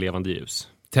är det bara levande ljus.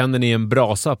 Tänder ni en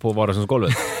brasa på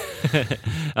vardagsrumsgolvet?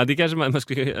 Ja, det kanske man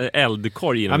skulle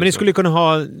eldkorg. Ja, men ni skulle kunna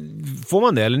ha, får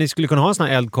man det? Eller ni skulle kunna ha en sån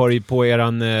här eldkorg på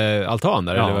eran altan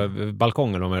där, eller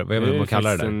balkong eller vad man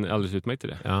kallar det där. Det är alldeles utmärkt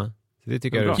det. Ja. Det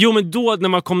tycker jag. Jo, men då när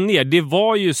man kom ner, det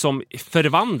var ju som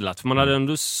förvandlat. För man hade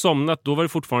ändå somnat, då var det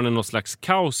fortfarande någon slags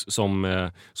kaos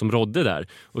som rådde där.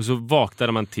 Och så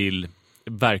vaknade man till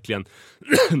verkligen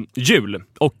jul.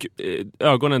 Och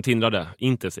ögonen tindrade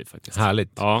intensivt faktiskt.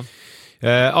 Härligt. Ja.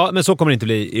 Ja, men så kommer det inte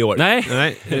bli i år.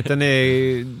 Nej. Utan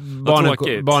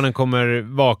barnen kommer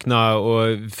vakna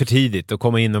och för tidigt och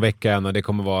komma in och väcka en och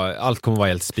allt kommer vara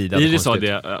helt speedat. Iris sa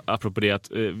det, apropå det,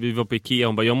 att vi var på Ikea och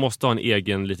hon bara, jag måste ha en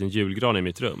egen liten julgran i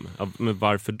mitt rum. Ja, men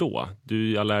varför då?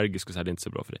 Du är allergisk och så här, det är inte så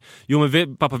bra för dig. Jo,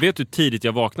 men pappa, vet du tidigt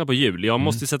jag vaknar på jul? Jag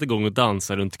måste sätta igång och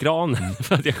dansa runt granen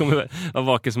för att jag kommer vara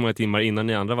vaken så många timmar innan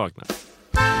ni andra vaknar.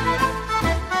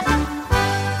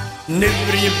 Nu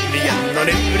är det jul igen och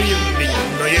nu är det jul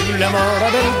igen och julen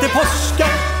varar väl till påska.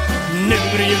 Nu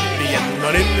är det jul igen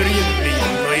och nu är det jul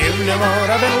igen och julen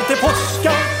varar väl till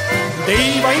påska.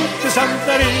 Det var inte sant,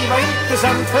 ja det var inte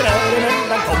sant, för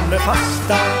däremellan kommer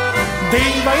fasta.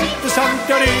 Det var inte sant,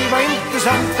 ja det var inte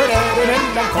sant, för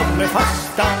däremellan kommer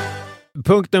fasta.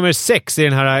 Punkt nummer 6 i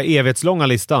den här evighetslånga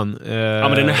listan. Ja,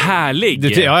 men den är härlig.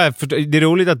 Det är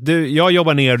roligt att jag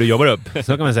jobbar ner och du jobbar upp.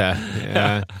 Så kan man säga.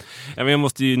 Ja, men jag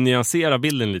måste ju nyansera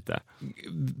bilden lite.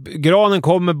 Granen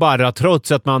kommer bara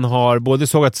trots att man har både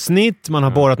sågat snitt, man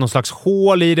har borrat någon slags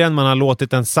hål i den, man har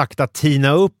låtit den sakta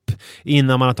tina upp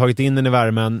innan man har tagit in den i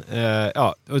värmen.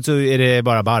 Och så är det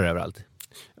bara barr överallt.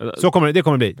 Det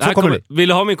kommer det bli. Vill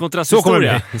du ha min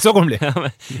kontrasthistoria? Så kommer det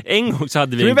bli. En gång så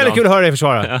hade vi det är väldigt kul att höra dig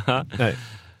försvara.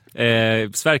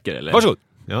 Sverker, eller? Varsågod.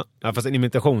 Ja, fast en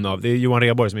imitation av. Det är Johan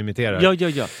Rheborg som imiterar.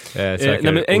 Ja.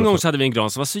 Men en gång så hade vi en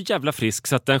gran som var så jävla frisk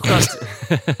så att den sköt...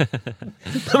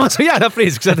 Den var så jävla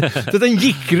frisk så att den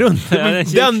gick runt.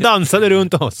 Den dansade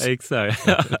runt oss. Exakt.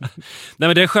 Nej,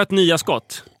 men den sköt nya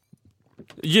skott.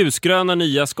 Ljusgröna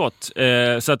nya skott.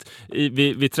 Så att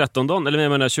vid 13 eller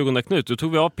jag menar 20 knut, då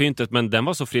tog vi av pyntet, men den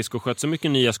var så frisk och sköt så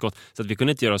mycket nya skott så att vi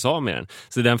kunde inte göra oss av med den.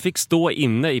 Så den fick stå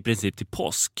inne i princip till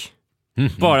påsk.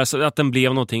 Bara så att den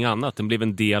blev någonting annat. Den blev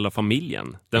en del av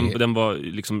familjen. Den var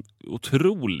liksom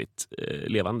otroligt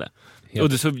levande.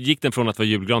 Och så gick den från att vara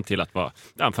julgran till att vara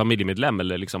en familjemedlem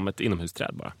eller liksom ett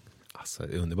inomhusträd bara. Alltså,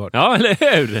 det är underbart. Ja, eller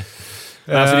hur?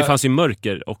 Alltså, det fanns ju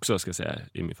mörker också, ska jag säga,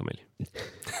 i min familj.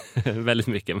 Väldigt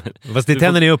mycket. Men... Fast det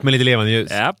tänder ni upp med lite levande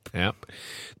ljus. Japp.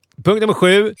 Punkt nummer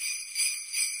 7.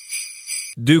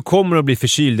 Du kommer att bli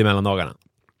förkyld i mellandagarna.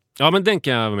 Ja, men den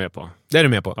kan jag vara med på. Det är du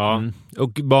med på? Ja.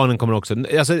 Och barnen kommer också.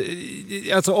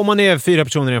 Alltså om man är 4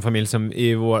 personer i en familj, som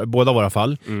i båda våra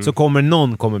fall, så kommer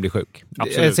någon bli sjuk.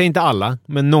 Absolut. Jag säger inte alla,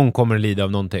 men någon kommer lida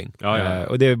av någonting. Ja.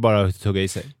 Och det är bara att tugga i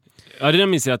sig. Ja, det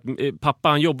minns jag att pappa,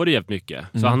 han jobbade jävligt mycket.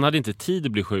 Så han hade inte tid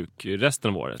att bli sjuk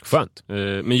resten av året. Skönt.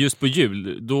 Men just på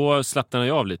jul, då slappnade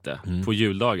jag av lite. På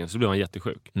juldagen så blev han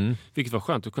jättesjuk. Vilket var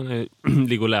skönt, då kunde jag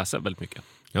ligga och läsa väldigt mycket.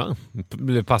 Ja, det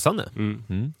blev passande.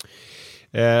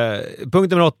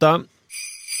 Punkt nummer 8.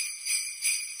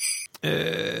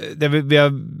 Det vi har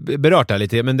berört här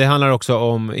lite, men det handlar också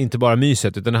om inte bara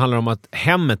myset, utan det handlar om att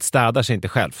hemmet städar sig inte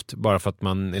självt bara för att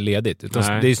man är ledigt, utan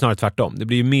det är ju snarare tvärtom. Det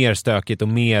blir ju mer stökigt och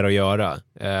mer att göra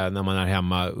när man är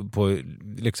hemma på,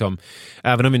 liksom,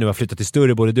 även om vi nu har flyttat till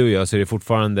större, både du och jag, så är det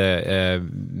fortfarande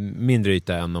mindre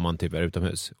yta än om man typ är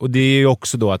utomhus. Och det är ju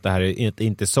också då att det här är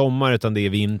inte sommar, utan det är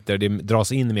vinter, det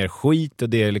dras in mer skit och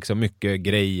det är liksom mycket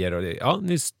grejer och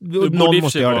någon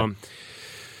måste göra det.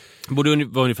 Borde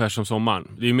vara ungefär som sommaren.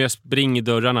 Det är ju mer spring i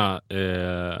dörrarna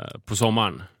på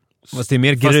sommaren. Fast det är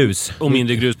mer grus. Och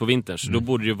mindre grus på vintern. Så då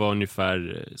borde det vara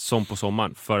ungefär som på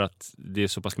sommaren. För att det är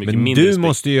så pass mycket mindre. Men du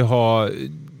måste ju ha...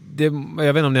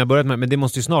 jag vet inte om ni har börjat med, men det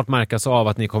måste ju snart märkas av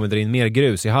att ni kommer dra in mer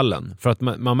grus i hallen. För att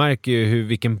man märker ju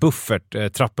vilken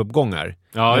buffert trappuppgång är.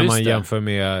 Ja, när man jämför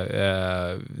med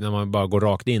när man bara går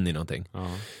rakt in i någonting. Ja.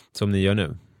 Som ni gör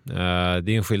nu. Det är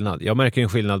en skillnad. Jag märker en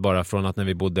skillnad bara från att när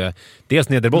vi bodde... Dels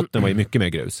nederbotten var ju mycket mer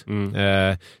grus.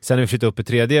 Sen när vi flyttade upp i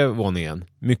 3:e våningen,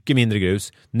 mycket mindre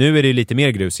grus. Nu är det lite mer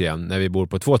grus igen när vi bor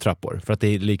på 2 trappor. För att det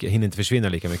hinner inte försvinna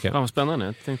lika mycket. Vad spännande,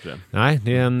 jag tänkte det. Nej,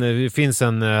 det finns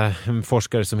en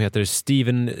forskare som heter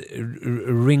Steven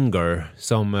Ringer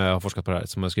som har forskat på det här.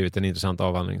 Som har skrivit en intressant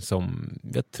avhandling som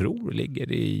jag tror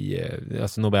ligger i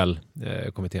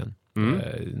Nobelkommittén.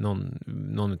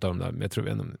 Någon av dem där. Jag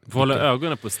tror får hålla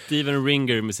ögonen på Steven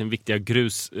Ringer med sin viktiga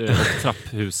grus- och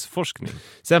trapphusforskning.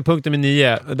 Sen punkt nummer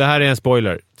 9. Det här är en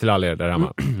spoiler till alla er där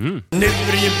hemma. Nu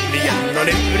är det jul igen och nu är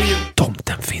det jul.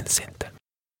 Tomten finns inte.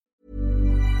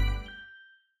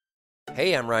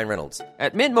 Hey, I'm Ryan Reynolds.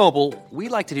 At Mint Mobile,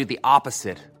 we like to do the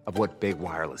opposite of what Big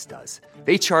Wireless does.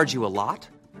 They charge you a lot.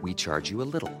 We charge you a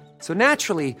little. So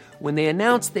naturally, when they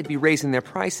announced they'd be raising their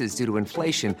prices due to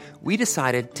inflation, we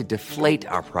decided to deflate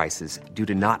our prices due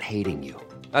to not hating you.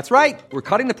 That's right. We're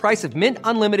cutting the price of Mint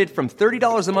Unlimited from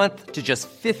 $30 a month to just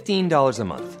 $15 a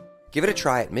month. Give it a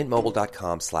try at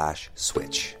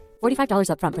mintmobile.com/switch. $45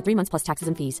 up front for 3 months plus taxes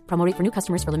and fees. Promo rate for new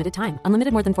customers for limited time.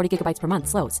 Unlimited more than 40 gigabytes per month.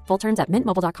 Slows full terms at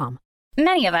mintmobile.com.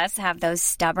 Many of us have those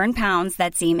stubborn pounds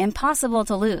that seem impossible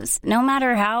to lose, no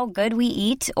matter how good we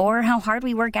eat or how hard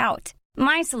we work out.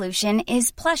 My solution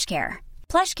is PlushCare.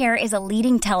 PlushCare is a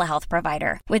leading telehealth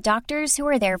provider with doctors who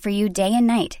are there for you day and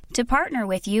night to partner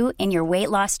with you in your weight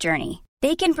loss journey.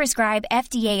 They can prescribe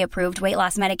FDA-approved weight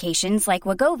loss medications like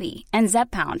Wegovy and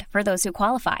Zepbound for those who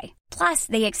qualify. Plus,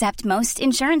 they accept most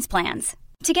insurance plans.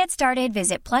 To get started,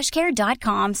 visit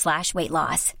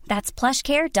plushcare.com/weightloss. That's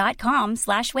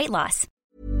plushcare.com/weightloss.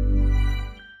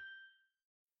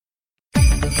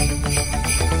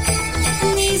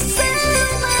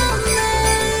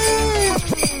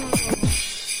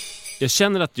 Jag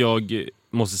känner att jag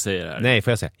måste säga det här. Nej,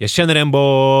 får jag säga. Jag känner en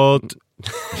båt.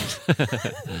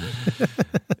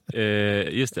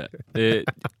 Just det.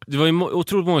 Det var ju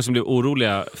otroligt många som blev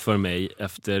oroliga för mig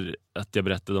efter att jag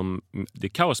berättade om det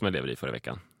kaos som jag lever i förra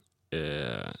veckan.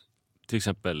 Till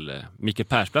exempel Mikael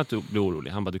Persbrandt blev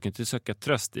orolig. Han bara, du kan inte söka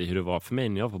tröst i hur det var för mig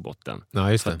när jag var på botten.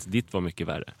 Ja, just det. För att ditt var mycket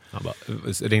värre. Han bara,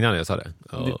 ringde han när jag sa det?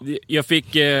 Jag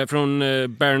fick från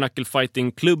Bare Knuckle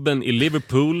Fighting-klubben i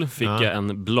Liverpool fick jag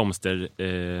en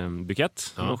blomsterbukett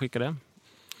som de skickade.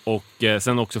 Och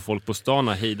sen också folk på stan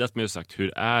har hejdat mig och sagt,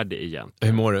 hur är det igen?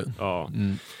 Hur mår du? Ja.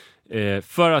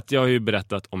 För att jag har ju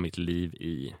berättat om mitt liv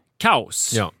i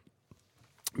kaos. Ja.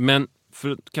 Men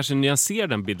för att kanske nyansera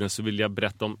den bilden så vill jag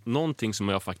berätta om någonting som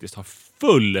jag faktiskt har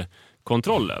full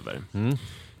kontroll över.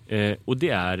 Och det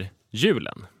är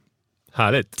julen.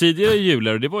 Härligt. Tidigare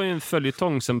jular, och det var ju en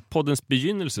följetong sen poddens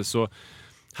begynnelse, så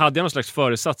hade jag någon slags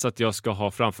föresats att jag ska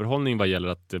ha framförhållning vad gäller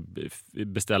att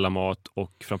beställa mat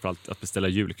och framförallt att beställa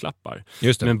julklappar.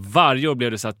 Just det. Men varje år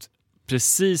blev det så att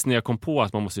precis när jag kom på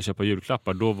att man måste köpa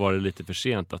julklappar, då var det lite för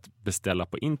sent att beställa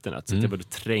på internet. Så att jag började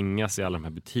trängas i alla de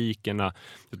här butikerna.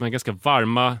 Man är ganska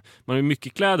varma, man har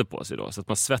mycket kläder på sig då, så att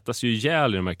man svettas ju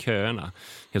ihjäl i de här köerna.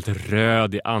 Helt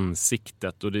röd i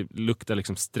ansiktet och det luktar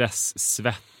liksom stress,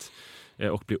 svett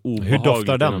och blir obehagligt. Hur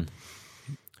doftar den?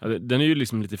 Ja, den är ju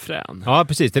liksom lite frän. Ja,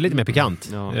 precis. Det är lite mer pikant.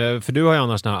 Ja. För du har ju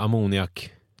annars den här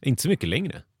ammoniak, inte så mycket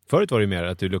längre. Förut var det ju mer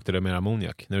att du luktade mer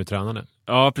ammoniak när du tränade.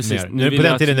 Ja, precis. Nu på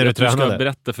den tiden när du tränade. Jag ska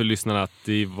berätta för lyssnarna att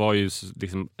det var ju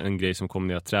liksom en grej som kom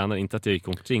när jag tränade. Inte att jag gick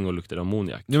omkring och luktade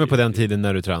ammoniak. Nu men på den tiden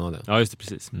när du tränade. Ja, just det,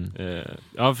 precis.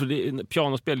 Ja, för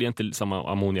pianospel är inte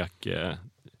samma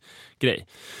ammoniak-grej.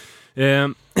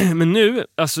 Men nu,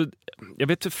 alltså, jag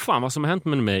vet inte fan vad som har hänt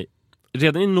med mig.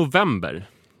 Redan i november,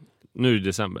 nu är det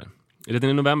december. Redan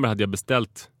i november hade jag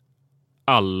beställt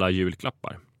alla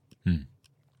julklappar.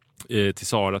 Till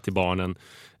Sara, till barnen.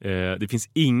 Det finns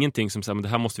ingenting som säger, men det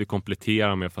här måste vi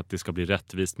komplettera med för att det ska bli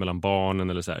rättvist mellan barnen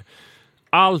eller så här.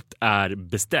 Allt är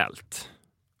beställt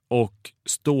och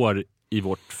står i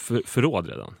vårt förråd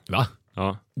redan. Va?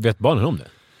 Ja. Vet barnen om det?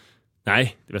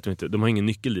 Nej, det vet de inte. De har ingen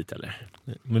nyckel dit heller.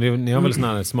 Men ni har väl sån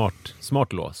här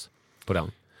smart lås på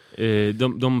den?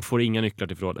 De får inga nycklar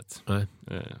till förrådet. Nej.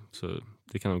 Så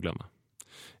det kan de glömma.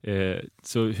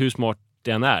 Så hur smart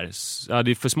den är. Ja,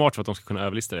 det är för smart för att de ska kunna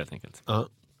överlista det helt enkelt.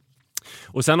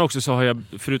 Och sen också så har jag,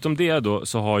 förutom det då,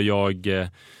 så har jag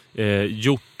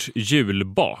gjort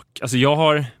julbak. Alltså jag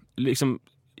har liksom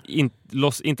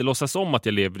inte låtsas om att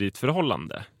jag lever i ett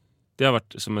förhållande. Det har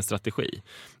varit som en strategi.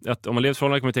 Att om man lever i ett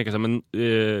förhållande kan man tänka så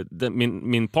här, men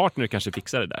min partner kanske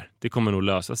fixar det där. Det kommer nog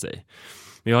lösa sig.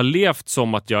 Men jag har levt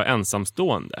som att jag är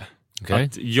ensamstående. Okay.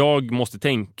 Att jag måste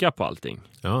tänka på allting.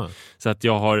 Ja. Så att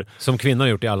jag har... Som kvinnor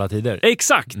gjort i alla tider.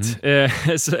 Exakt!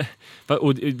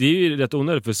 Och det är ju rätt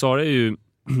onödigt, för Sara är ju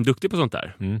duktig på sånt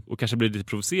där. Och kanske blir lite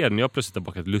provocerad när jag plötsligt har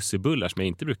bakat lussebullar som jag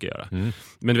inte brukar göra.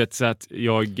 Men du vet så att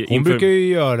hon brukar ju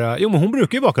göra... Jo, men hon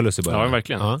brukar ju baka lussebullar. Ja,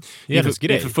 verkligen. Ja,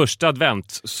 inför första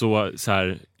advent så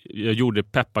här... Jag gjorde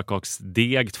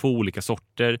pepparkaksdeg, 2 olika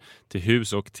sorter till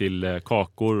hus och till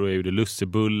kakor, och jag gjorde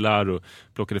lussebullar och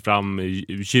plockade fram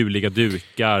juliga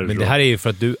dukar. Men det här är ju för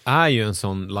att du är ju en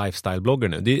sån lifestyle-blogger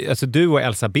nu. Alltså du och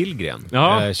Elsa Billgren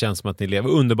känns som att ni lever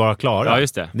underbara Klara. Ja,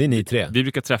 just det. Det är ni 3. Vi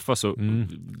brukar träffas och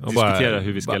diskutera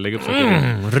hur vi ska lägga upp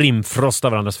saker. Rimfrosta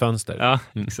varandras fönster. Ja,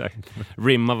 exakt.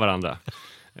 Rimma varandra.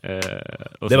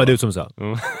 Det var du som sa.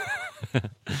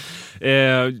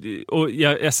 Och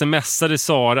jag smsade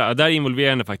Sara. Där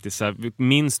involverande faktiskt så här,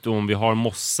 minst om vi har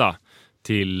mossa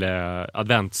till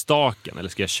adventstaken, eller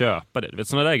ska jag köpa det? Du vet,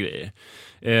 såna där grejer.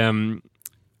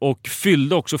 Och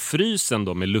fyllde också frysen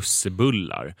då med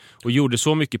lussebullar och gjorde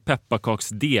så mycket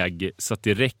pepparkaksdeg så att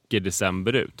det räcker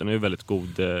december ut. Den har ju väldigt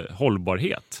god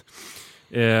hållbarhet.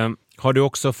 Har du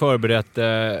också förberett,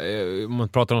 om man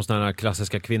pratar om sådana här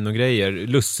klassiska kvinnogrejer,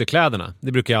 lussekläderna?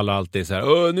 Det brukar alla alltid säga,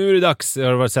 nu är det dags,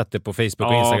 jag har sett det på Facebook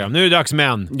och Instagram, nu är det dags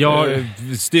män,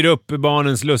 styr upp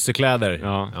barnens lussekläder.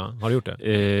 Ja, har du gjort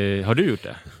det? Har du gjort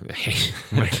det? Nej,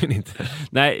 verkligen inte.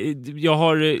 Nej, jag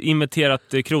har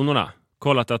imiterat kronorna.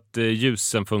 Kollat att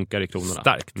ljusen funkar i kronorna.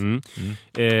 Starkt.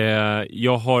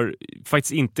 Jag har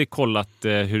faktiskt inte kollat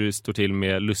hur det står till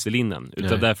med lusselinnen.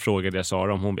 Utan där frågade jag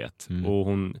Sara om hon vet. Och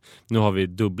nu har vi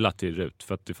dubblat till Rut.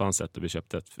 För att det fanns ett och vi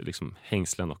köpte ett för liksom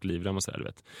hängslen och livrem och sådär, du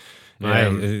vet.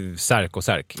 Nej, särk och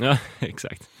särk. Ja,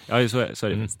 exakt. Ja, så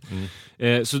är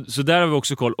det. Så där har vi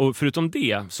också koll. Och förutom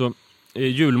det, så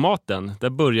julmaten, där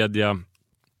började jag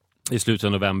i slutet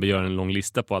av november göra en lång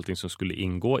lista på allting som skulle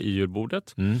ingå i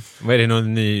julbordet. Vad är det,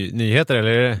 någon nyheter eller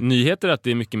är det? Nyheter är att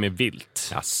det är mycket mer vilt.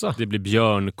 Jaså? Det blir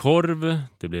björnkorv,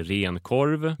 det blir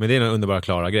renkorv. Men det är en underbara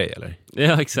Klara grej, eller?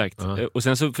 Ja, exakt. Och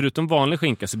sen så förutom vanlig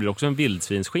skinka så blir det också en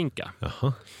vildsvinsskinka. Jaha.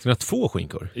 Så det är 2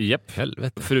 skinkor? Japp.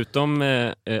 Helvete. Förutom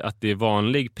att det är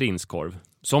vanlig prinskorv,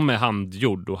 som är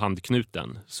handgjord och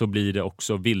handknuten, så blir det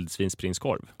också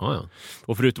vildsvinsprinskorv.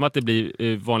 Och förutom att det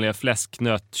blir vanliga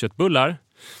fläsknötköttbullar,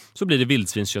 så blir det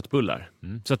vildsvinsköttbullar.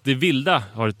 Så att det vilda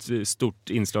har ett stort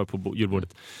inslag på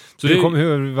julbordet. Så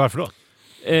varför då?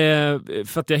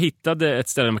 För att jag hittade ett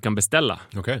ställe där man kan beställa.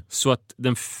 Så att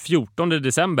den 14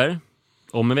 december,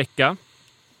 om en vecka,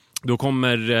 då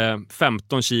kommer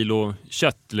 15 kilo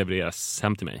kött levereras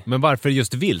hem till mig. Men varför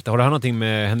just vilt? Har det här någonting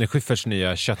med Henrik Schyfferts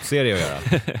nya köttserie att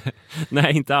göra?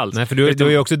 Nej, inte alls. Nej, för du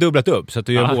har ju också dubblat upp, så att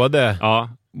du gör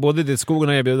både det skogen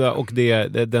har erbjuda och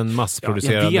den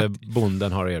massproducerade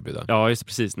bonden har att erbjuda. Ja, just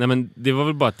precis. Nej, men det var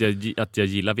väl bara att jag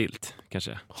gillar vilt,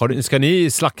 kanske. Ska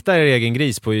ni slakta er egen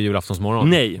gris på julaftonsmorgon?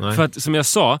 Nej, för att som jag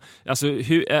sa, alltså,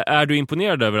 är du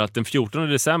imponerad över att den 14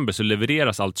 december så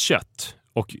levereras allt kött?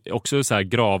 Och också så här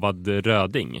gravad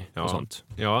röding och sånt.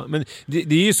 Ja, men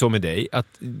det är ju så med dig att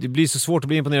det blir så svårt att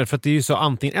bli imponerad för att det är ju så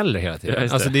antingen eller hela tiden.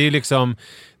 Ja, alltså det är ju liksom...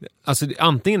 Alltså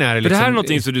antingen är det liksom... För det här är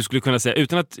någonting som du skulle kunna säga,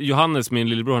 utan att Johannes, min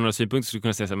lillebror, har några synpunkter, skulle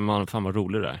kunna säga så här, men fan vad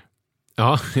rolig det är.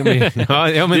 Ja, men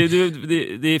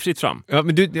det är fritt fram. Ja,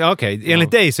 men okej.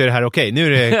 Enligt dig så är det här okej.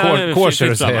 Nu är det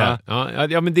kosher att säga.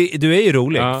 Ja, men du är ju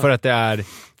rolig för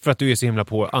att du är så himla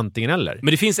på antingen eller.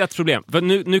 Men det finns ett problem. För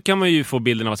nu kan man ju få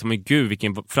bilden av att men gud,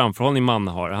 vilken framförhållning man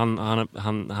har.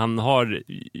 Han har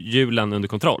julen under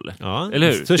kontroll. Ja,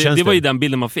 eller hur? Det var ju den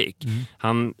bilden man fick.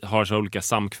 Han har så olika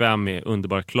samkväm med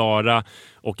underbara Klara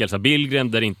och Elsa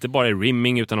Billgren, där det inte bara är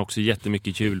rimming utan också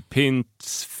jättemycket julpynt,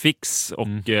 fix och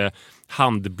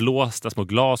handblåsta små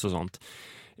glas och sånt.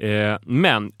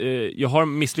 Men jag har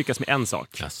misslyckats med en sak.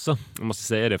 Jaså. Jag måste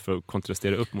säga det för att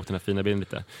kontrastera upp mot den här fina bilden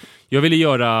lite. Jag ville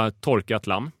göra torkat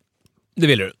lamm. Det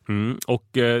ville du.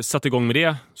 Och satte igång med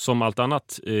det som allt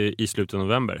annat i slutet av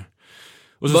november.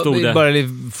 Och så stod det...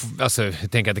 Alltså,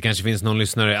 jag tänker att det kanske finns någon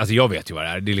lyssnare... Alltså jag vet ju vad det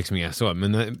är. Det är liksom inga så.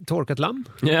 Men torkat lamm?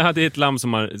 Ja, det är ett lamm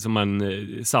som man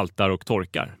saltar och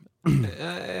torkar.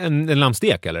 En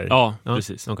lammstek eller? Ja,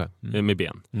 precis. Okay. Med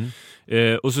ben.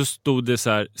 Och så stod det så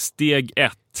här, steg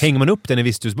 1. Hänger man upp den i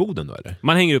visthusboden då eller?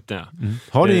 Man hänger upp den, ja.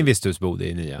 Har ni en visthusbod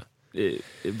i nya?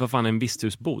 Vad fan är en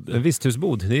visthusbod? En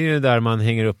visthusbod, det är ju där man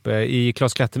hänger upp i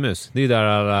Klas Klättermus. Det är ju där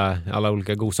alla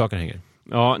olika godsaker hänger.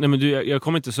 Ja, nej men jag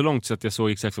kom inte så långt så att jag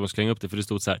såg exakt vad jag skulle hänga upp det. För det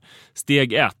stod så här,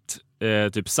 steg 1,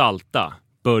 typ salta,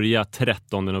 börja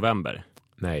 13 november.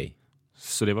 Nej.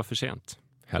 Så det var för sent.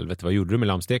 Helvete, vad gjorde du med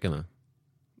lammstekarna?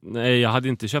 Nej, jag hade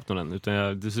inte köpt någon än,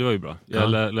 utan det var ju bra.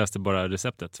 Jag läste bara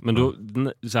receptet. Men då,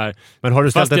 så här, men har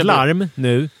du ställt ett larm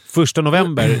nu? 1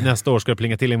 november nästa år ska det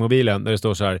plinga till i mobilen där det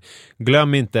står så här: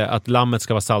 glöm inte att lammet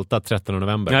ska vara saltat 13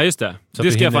 november. Ja, just det. Så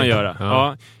det ska jag fan göra.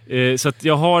 Ja. Så att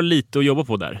jag har lite att jobba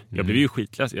på där. Jag blev ju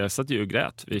skitläs. Jag satt ju och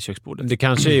grät vid köksbordet. Det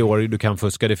kanske i år du kan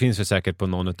fuska. Det finns ju säkert på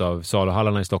någon av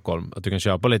saluhallarna i Stockholm att du kan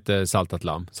köpa lite saltat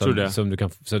lamm. Tror det. Som du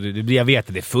kan, jag vet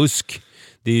att det är fusk.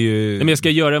 Det är ju... Men jag ska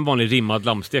göra en vanlig rimmad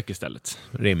lammstek istället.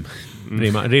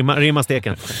 Rimma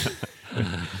steken.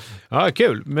 Ja,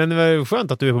 kul. Men det var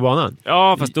skönt att du är på banan.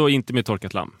 Ja, fast då inte med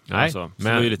torkat lamm. Nej, alltså,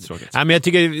 men det är ju lite tråkigt. Nej, men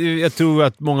jag tror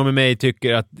att många med mig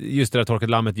tycker att just det där torkat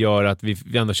lammet gör att vi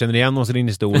ändå känner igen oss i din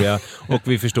historia och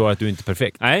vi förstår att du inte är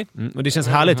perfekt. Nej. Och det känns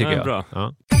härligt tycker jag. Bra.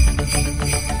 Ja.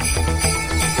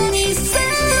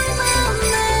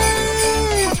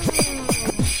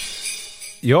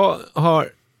 Jag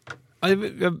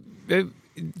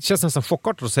känns nästan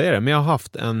chockartat att säga det, men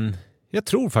jag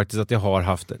tror faktiskt att jag har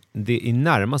haft det i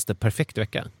närmaste perfekt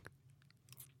vecka. Är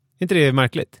inte det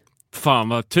märkligt? Fan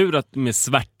vad tur att med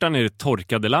svärtan i det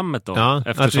torkade lammet då. Ja,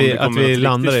 eftersom att vi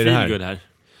landar i det här.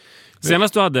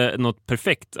 Senast du hade något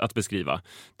perfekt att beskriva,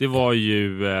 det var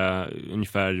ju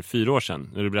ungefär 4 år sedan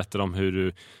när du berättade om hur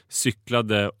du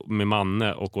cyklade med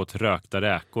Manne och åt rökta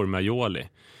räkor med aioli.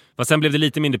 Och sen blev det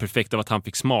lite mindre perfekt av att han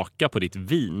fick smaka på ditt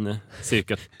vin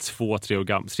cirka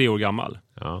 3 år gammal.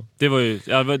 Ja. Det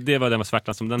var den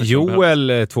svärtan som den är.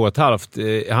 Joel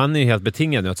 2,5, han är ju helt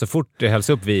betingad nu att så fort det hälls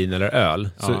upp vin eller öl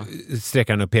så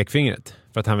sträcker han upp pekfingret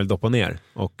för att han vill doppa ner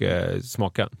och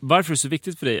smaka. Varför är det så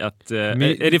viktigt för dig att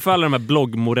är det för alla de här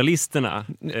bloggmoralisterna?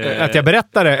 Att jag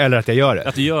berättar det eller att jag gör det?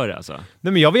 Att du gör det alltså?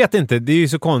 Nej, men jag vet inte. Det är ju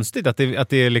så konstigt att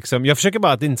det är liksom... Jag försöker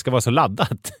bara att det inte ska vara så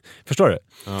laddat. Förstår du?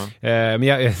 Ja.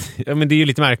 Men det är ju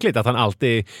lite märkligt att han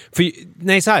alltid...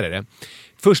 Nej, så här är det.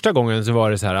 Första gången så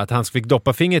var det så här att han fick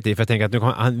doppa fingret i för jag tänker att nu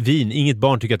kommer vin, inget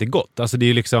barn tycker att det är gott. Alltså det är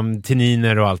ju liksom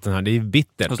tanniner och allt det här. Det är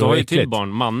bittert. Fast du har ju till barn,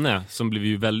 Manne, som blev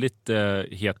ju väldigt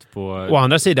het på... Å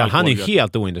andra sidan, han är ju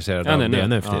helt ointresserad av det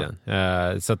nu för tiden.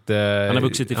 Så att, han har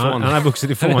vuxit ifrån. Han har vuxit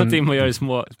ifrån. Någonting man gör i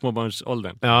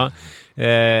småbarnsåldern. Ja.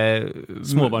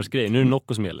 Småbarnsgrej. Nu är det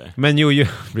Nocco som gäller. Men Jojo,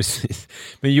 precis.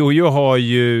 Men Jojo har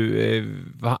ju...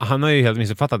 han har ju helt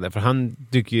missuppfattat det. För han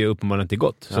tycker ju uppenbarligen inte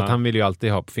gott. Så att han vill ju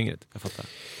alltid ha på fingret. Jag fattar.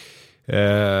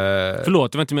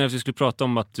 Förlåt, det var inte mer att vi skulle prata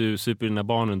om att du super dina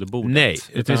barn under bordet. Nej,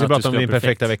 vi ska prata om din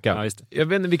perfekta vecka. Ja, jag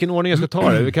vet inte vilken ordning jag ska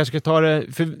ta det. Vi kanske ska ta det...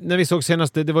 För när vi såg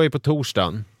senast, det var ju på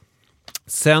torsdagen.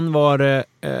 Sen var det...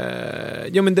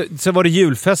 så var det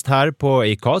julfest här på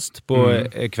Acast på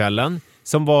kvällen.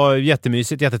 Som var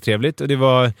jättemysigt, jättetrevligt. Och det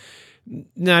var...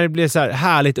 När det blev så här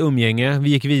härligt umgänge, vi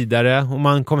gick vidare och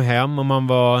man kom hem och man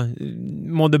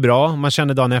mådde bra. Man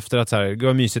kände dagen efter att så här, gud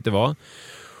vad mysigt det var.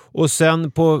 Och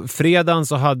sen på fredagen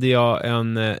så hade jag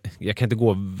jag kan inte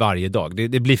gå varje dag.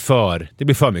 Det blir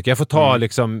för mycket. Jag får ta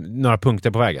liksom några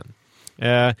punkter på vägen.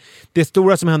 Det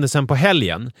stora som hände sen på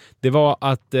helgen, det var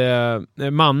att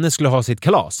Manne skulle ha sitt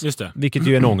kalas. Just det. Vilket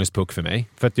ju är en ångestpuck för mig.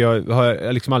 För att jag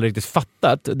har liksom aldrig riktigt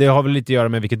fattat. Det har väl lite att göra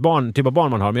med vilket typ av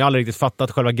barn man har. Men jag har aldrig riktigt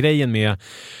fattat själva grejen med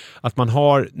att man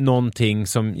har någonting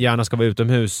som gärna ska vara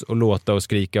utomhus och låta och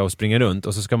skrika och springa runt.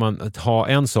 Och så ska man ha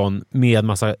en sån med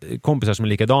massa kompisar som är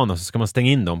likadana. Så ska man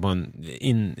stänga in dem på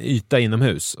en yta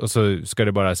inomhus. Och så ska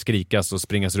det bara skrikas och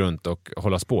springas runt och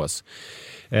hållas pås.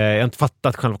 Jag har inte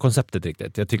fattat själva konceptet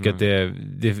riktigt. Jag tycker att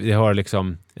det har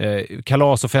liksom...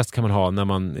 kalas och fest kan man ha när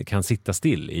man kan sitta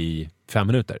still i 5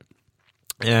 minuter.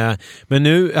 Men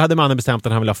nu hade mannen bestämt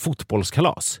att han vill ha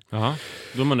fotbollskalas. Jaha,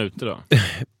 då är man ute då?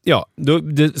 Ja,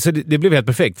 så det blev helt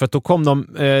perfekt. För att då kom de...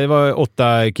 det var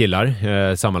 8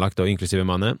 killar sammanlagt då, inklusive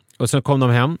Manne. Och så kom de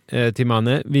hem till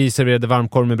Manne. Vi serverade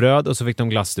varmkorv med bröd och så fick de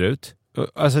glassrut.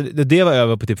 Alltså det var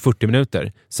över på typ 40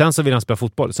 minuter. Sen så ville han spela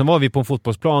fotboll. Sen var vi på en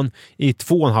fotbollsplan i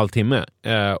 2,5 timme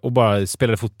och bara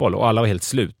spelade fotboll. Och alla var helt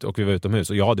slut och vi var utomhus.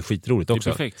 Och jag hade skitroligt också.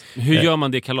 Det är perfekt. Hur gör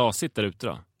man det kalasigt där ute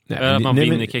då? Att man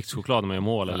vinner kexchoklad när man gör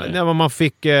mål? Eller? Nej, men man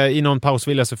fick i någon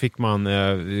pausvilla så fick man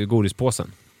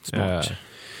godispåsen. Smart.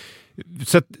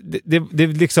 Så att det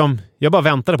liksom... Jag bara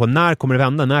väntade på när kommer det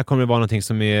vända? När kommer det vara någonting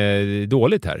som är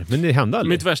dåligt här? Men det hände aldrig.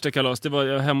 Mitt värsta kalas, det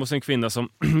var hemma hos en kvinna som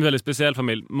väldigt speciell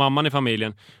familj. Mamman i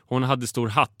familjen, hon hade stor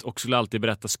hatt och skulle alltid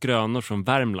berätta skrönor från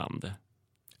Värmland.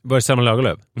 Var det Selma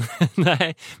Lagerlöf?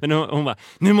 Nej, men hon bara,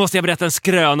 nu måste jag berätta en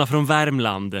skröna från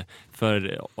Värmland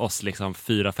för oss liksom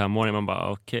 4-5-åringar. Man bara,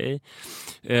 okej.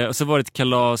 Och så var det ett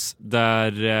kalas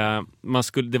där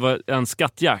det var en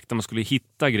skattjakt där man skulle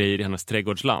hitta grejer i hennes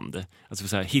trädgårdsland. Alltså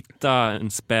så här, hitta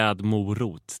en späd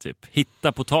morot typ.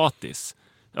 Hitta potatis.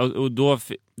 Och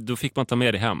då fick man ta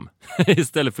med det hem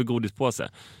istället för godispåse.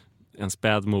 En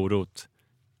späd morot.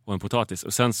 och en potatis.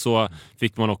 Och sen så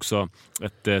fick man också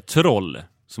ett troll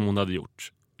som hon hade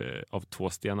gjort av 2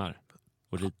 stenar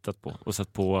och ritat på och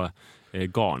satt på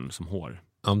garn som hår.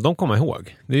 Ja, de kommer jag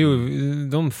ihåg. Det är ju,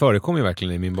 de förekom ju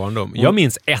verkligen i min barndom. Jag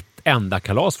minns ett enda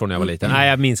kalas från när jag var liten. Nej,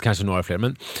 jag minns kanske några fler.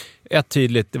 Men ett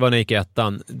tydligt, det var när jag gick i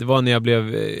ettan. Det var när jag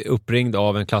blev uppringd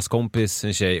av en klasskompis,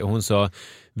 en tjej. Och hon sa,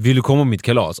 vill du komma på mitt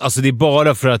kalas? Alltså det är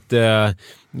bara för att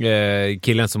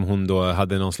killen som hon då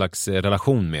hade någon slags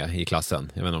relation med i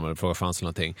klassen. Jag vet inte om det frågar fanns eller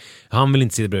någonting. Han vill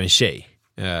inte sitta bredvid en tjej.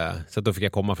 Så då fick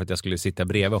jag komma för att jag skulle sitta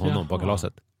bredvid honom på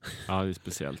kalaset. Ja, det är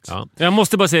speciellt. Ja. Jag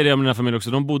måste bara säga det om den här familjen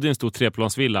också. De bodde i en stor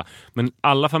 3-plansvilla. Men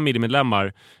alla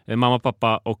familjemedlemmar, mamma,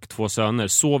 pappa och 2 söner,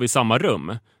 sov i samma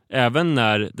rum. Även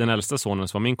när den äldsta sonen,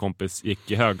 som var min kompis,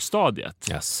 gick i högstadiet.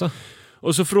 Yes.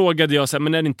 Och så frågade jag så här,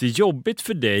 men är det inte jobbigt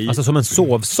för dig? Alltså som en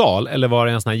sovsal? Eller var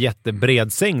det en sån här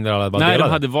jättebred säng där alla bara delade? Nej,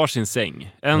 de hade varsin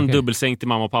säng. En dubbelsäng till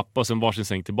mamma och pappa och sen varsin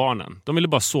säng till barnen. De ville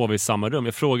bara sova i samma rum.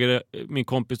 Jag frågade min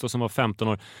kompis då, som var 15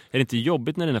 år, är det inte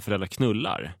jobbigt när dina föräldrar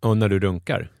knullar? Och när du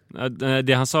runkar?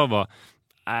 Det han sa var,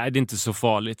 nej, det är inte så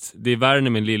farligt. Det är värre när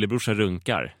min lillebrorsa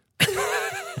runkar.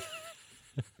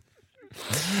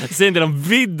 Säg inte om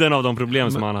vidden av de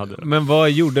problem som han hade. Men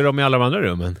vad gjorde de i alla de andra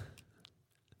rummen?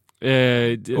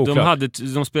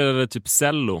 De spelade typ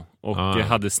cello och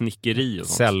hade snickeri och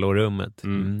sånt. Cellorummet.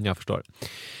 Jag förstår.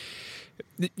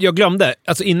 Jag glömde,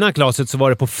 alltså innan klaset så var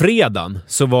det på fredagen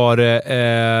så var det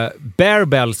Bear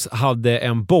Bells hade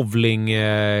en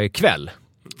bowlingkväll.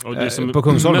 Och det som på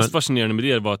Kungsholmen. Mest fascinerande med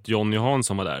det var att Johnny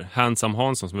Hansson var där. Handsome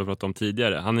Hansson som vi pratade om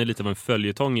tidigare. Han är lite av en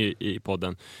följetong i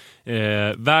podden.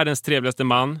 Världens trevligaste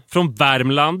man från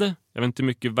Värmland. Jag vet inte hur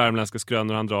mycket värmländska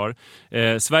skrönor han drar.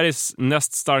 Sveriges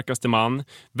näst starkaste man.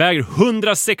 Väger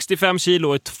 165 kilo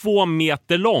och är 2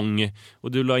 meter lång.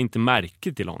 Och du la inte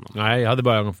märke till honom. Nej, jag hade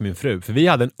bara ögon för min fru. För vi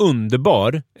hade en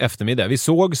underbar eftermiddag. Vi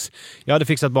sågs, jag hade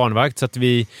fixat barnvakt så att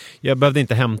jag behövde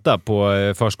inte hämta på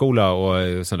förskola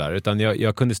och sådär. Utan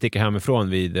jag kunde sticka hemifrån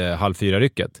vid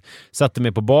 3:30-rycket. Satte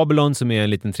mig på Babylon som är en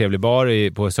liten trevlig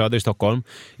bar på Söder i Stockholm.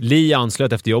 Li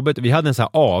anslöt efter jobbet. Vi hade en sån här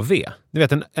AV. Du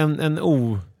vet, en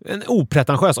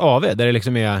opretentiös AV där det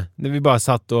liksom är, där vi bara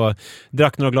satt och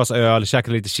drack några glas öl,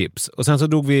 käkade lite chips och sen så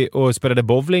drog vi och spelade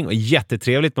bowling och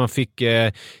jättetrevligt, man fick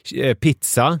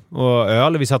pizza och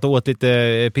öl, vi satt och åt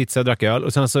lite pizza och drack öl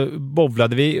och sen så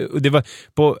bowlade vi och det var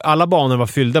på alla banor var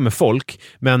fyllda med folk,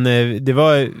 men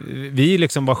vi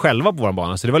liksom var själva på våra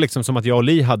banor, så det var liksom som att jag och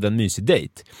Li hade en mysig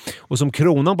dejt. Och som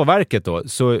kronan på verket då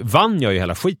så vann jag ju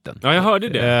hela skiten. Ja, jag hörde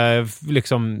det.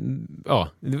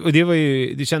 Och det var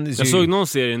ju, det kändes jag såg någon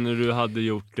serie när du hade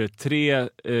gjort 3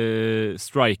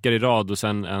 strikar i rad och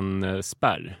sen en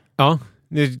spärr. Ja,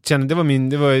 det var min,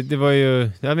 det var ju,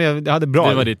 jag hade bra.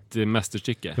 Det var ditt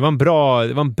mästerstycke. Det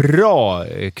var en bra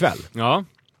kväll. Ja.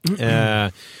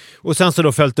 Och sen så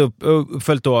då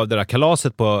följt av det där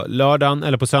kalaset på lördagen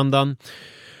eller på söndagen.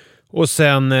 Och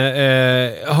sen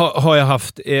har jag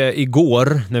haft,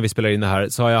 igår när vi spelade in det här,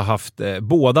 så har jag haft,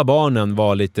 båda barnen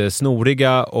var lite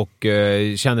snoriga och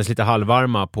kändes lite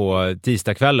halvvarma på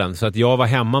tisdagskvällen. Så att jag var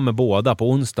hemma med båda på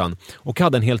onsdagen och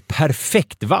hade en helt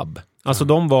perfekt vabb. Alltså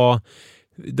de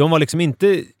var liksom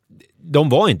inte, de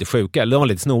var inte sjuka, eller de var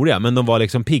lite snoriga, men de var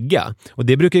liksom pigga. Och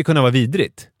det brukar ju kunna vara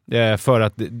vidrigt. För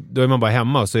att då är man bara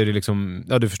hemma och så är det liksom,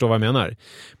 ja, du förstår vad jag menar.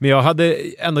 Men jag hade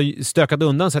ändå stökat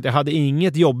undan så att jag hade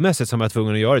inget jobbmässigt som jag var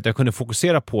tvungen att göra, utan jag kunde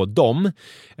fokusera på dem.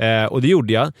 Och det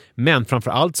gjorde jag. Men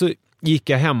framförallt så gick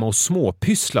jag hemma och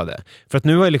småpysslade. För att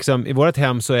nu är liksom, i vårt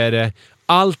hem så är det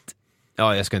allt,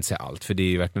 ja, jag ska inte säga allt för det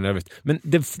är ju verkligen nervigt. Men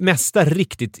det mesta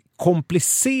riktigt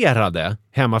komplicerade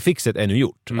hemmafixet är nu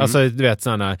gjort. Alltså du vet,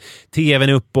 sådana tvn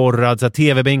är uppborrad, så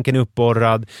tv-bänken är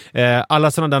uppborrad,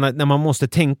 alla sådana där när man måste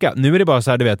tänka. Nu är det bara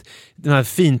så här, du vet, den här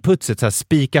finputset, så här,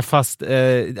 spika fast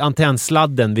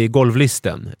antennsladden vid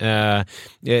golvlisten,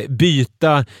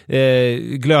 byta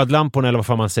glödlamporna eller vad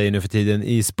fan man säger nu för tiden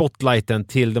i spotlighten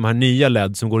till de här nya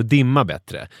LED som går att dimma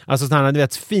bättre. Alltså sådana, du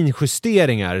vet,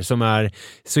 finjusteringar som är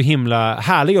så himla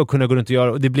härliga att kunna gå runt och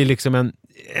göra, och det blir liksom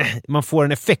man får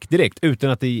en effekt direkt utan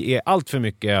att det är allt för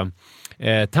mycket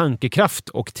tankekraft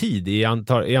och tid i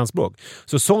anspråk.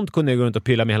 Så sånt kunde jag gå runt och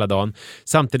pilla med hela dagen.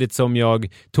 Samtidigt som jag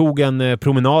tog en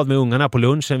promenad med ungarna på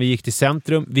lunchen. Vi gick till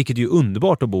centrum, vilket är ju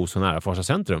underbart att bo så nära Farsta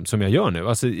centrum som jag gör nu.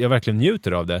 Alltså jag verkligen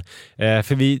njuter av det.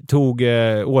 För vi tog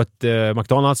åt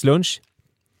McDonalds lunch.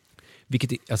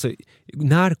 Vilket, alltså,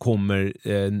 när kommer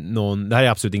någon, det här är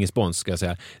absolut ingen spons ska jag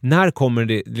säga. När kommer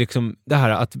det liksom det här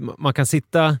att man kan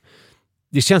sitta,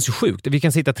 det känns ju sjukt. Vi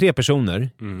kan sitta 3 personer,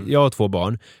 jag och 2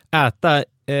 barn, äta,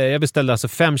 jag beställde alltså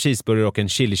 5 cheeseburgare och en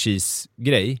chili cheese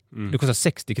grej. Det kostar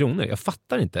 60 kronor. Jag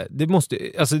fattar inte. Det måste,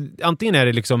 alltså antingen är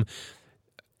det liksom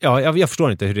Ja, jag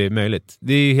förstår inte hur det är möjligt.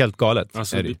 Det är helt galet.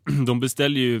 Alltså,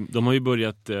 de har ju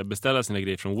börjat beställa sina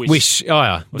grejer från Wish. Wish,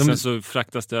 ja. Och sen så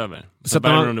fraktas det över. Så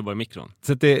värmer de det bara i mikron.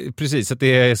 Så att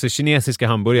det är så kinesiska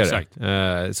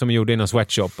hamburgare som är gjorda i någon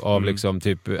sweatshop av liksom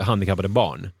typ handikappade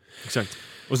barn. Exakt.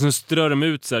 Och sen strör de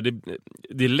ut så här,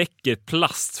 det läcker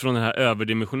plast från den här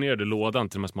överdimensionerade lådan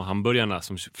till de här små hamburgarna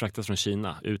som fraktas från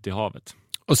Kina ut i havet.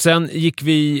 Och sen gick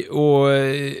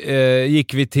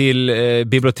vi till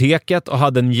biblioteket och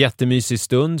hade en jättemysig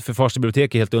stund, för Farsta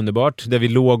bibliotek är helt underbart, där vi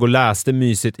låg och läste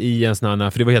mysigt i en sån här,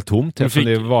 för det var helt tomt eftersom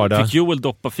det var vardag. Fick Joel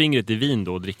doppa fingret i vin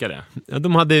då och dricka det? Ja,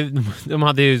 de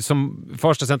hade ju, som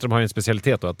Farsta centrum har ju en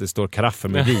specialitet då, att det står karaffer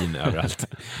med vin överallt.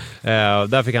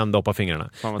 Där fick han doppa fingrarna.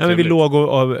 Men vi låg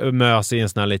och mös i en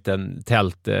sån här liten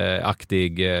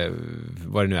tältaktig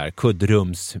vad det nu är,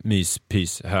 kuddrums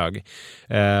myspyshög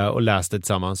och läste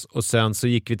tillsammans. Och sen så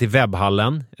gick vi till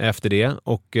webbhallen efter det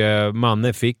och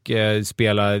Manne fick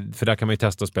spela, för där kan man ju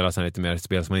testa att spela sen lite mer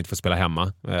spel som man inte får spela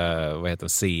hemma. Vad heter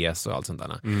det? CS och allt sånt där.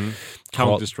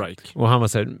 Counter-Strike. Och han var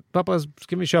så här, pappa,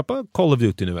 ska vi köpa Call of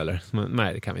Duty nu eller?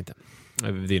 Nej, det kan vi inte.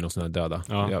 Det är någon sån här döda.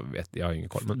 Ja. Jag har ingen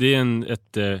koll. Men... Det är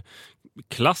ett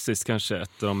klassiskt, kanske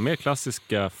ett av de mer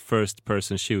klassiska first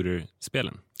person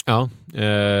shooter-spelen. Ja,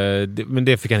 men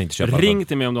det fick han inte köpa. Ring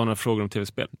till mig om du har några frågor om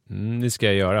tv-spel. Det ska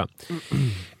jag göra.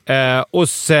 Och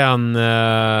sen...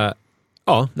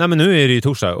 men nu är det ju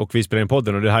torsdag och vi spelar in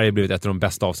podden och det här har blivit ett av de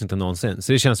bästa avsnitten någonsin.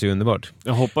 Så det känns ju underbart.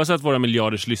 Jag hoppas att våra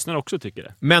miljarders lyssnare också tycker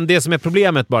det. Men det som är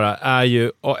problemet bara är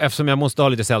ju, och eftersom jag måste ha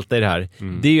lite sälta i det här,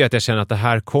 det är ju att jag känner att det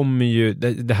här kommer ju,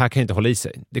 det här kan inte hålla i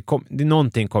sig.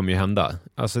 Någonting kommer ju hända.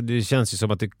 Alltså det känns ju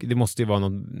som att det måste ju vara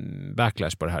någon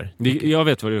backlash på det här. Jag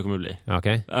vet vad det kommer bli.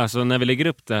 Okay. Alltså när vi lägger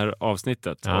upp det här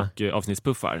avsnittet och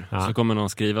avsnittspuffar så kommer någon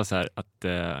skriva så här att det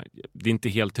är inte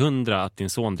helt 100 att din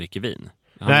son dricker vin.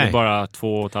 Han är bara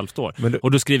 2,5 år.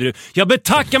 Och då skriver du, jag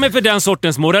betackar mig för den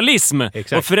sortens moralism.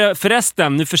 Exakt. Och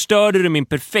förresten, nu förstörde du min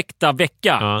perfekta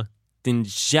vecka. Ja. Din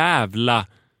jävla...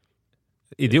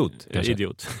 Idiot, kanske.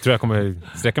 Idiot. Tror jag kommer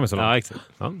sträcka mig så långt. Ja, exakt.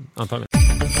 Ja, antagligen.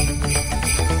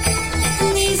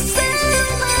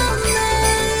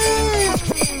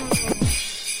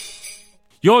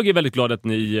 Jag är väldigt glad att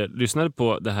ni lyssnade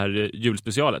på det här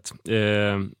julspecialet.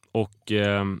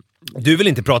 Du vill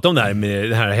inte prata om det här med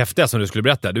det här häftiga som du skulle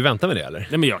berätta. Du väntar med det, eller?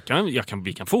 Nej, men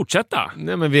vi kan fortsätta.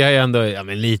 Nej, men vi har ju ändå...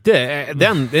 men lite...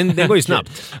 Den går ju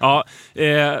snabbt. Ja,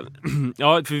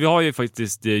 för vi har ju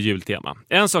faktiskt jultema.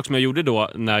 En sak som jag gjorde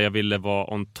då när jag ville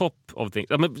vara on top of things...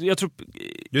 Ja, men jag tror...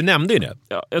 Du nämnde ju det.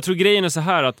 Ja, jag tror grejen är så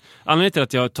här att anledningen till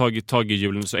att jag har tagit tag i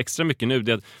julen så extra mycket nu,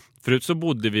 det är att förut så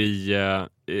bodde vi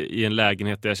i en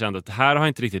lägenhet där jag kände att här har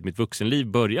inte riktigt mitt vuxenliv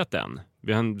börjat än.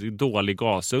 Vi har en dålig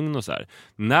gasugn och så här.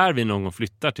 När vi någon gång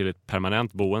flyttar till ett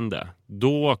permanent boende,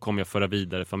 då kommer jag föra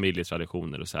vidare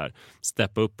familjetraditioner och så här.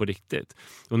 Steppa upp på riktigt.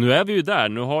 Och nu är vi ju där.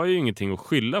 Nu har jag ju ingenting att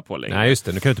skylla på längre. Nej, just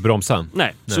det. Nu kan du inte bromsa.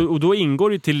 Nej. Så, och då ingår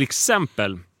det till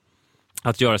exempel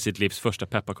att göra sitt livs första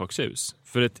pepparkakshus.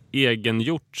 För ett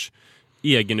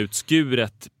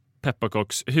egenutskuret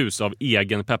pepparkakshus av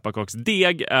egen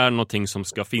pepparkaksdeg är någonting som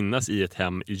ska finnas i ett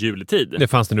hem i juletid. Det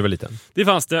fanns det nu väl lite? Det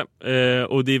fanns det,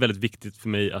 och det är väldigt viktigt för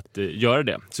mig att göra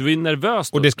det. Så vi är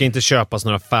nervösa. Och det ska inte köpas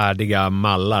några färdiga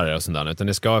mallar och sånt där, utan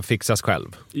det ska fixas själv?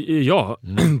 Ja,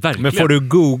 verkligen. Men får du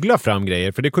googla fram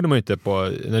grejer? För det kunde man ju inte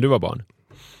på när du var barn.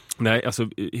 Nej, alltså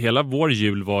hela vår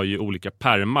jul var ju olika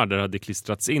pärmar där det hade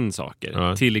klistrats in saker.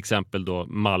 Ja. Till exempel då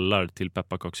mallar till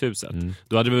pepparkakshuset.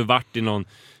 Då hade vi varit i någon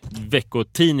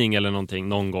veckotidning eller någonting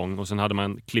någon gång och sen hade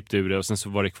man klippt ur det och sen så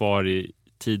var det kvar i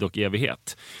tid och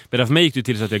evighet. Men för mig gick det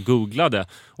till så att jag googlade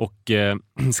och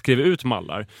skrev ut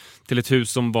mallar till ett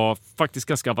hus som var faktiskt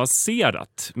ganska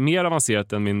avancerat. Mer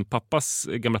avancerat än min pappas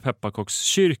gamla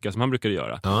pepparkakskyrka som han brukade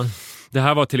göra. Ja. Det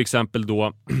här var till exempel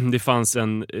då, det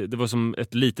var som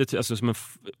ett litet, alltså som en,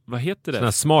 vad heter det?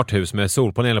 Sådana smart hus med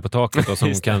solpaneler på taket och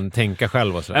som kan tänka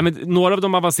själv och så. Nej, men några av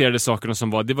de avancerade sakerna som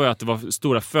var, det var ju att det var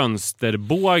stora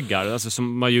fönsterbågar, alltså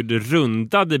som man gjorde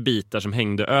rundade bitar som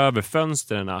hängde över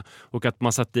fönsterna och att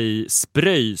man satte i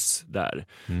spröjs där.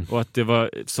 Och att det var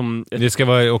som... Det ska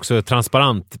vara också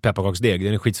transparent pepparkaksdeg,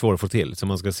 den är skitsvår att få till så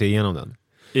man ska se igenom den.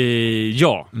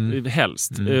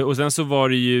 Helst. Och sen så var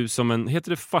det ju som en, heter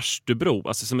det farstubro,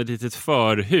 alltså som ett litet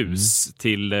förhus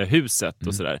till huset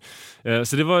och sådär.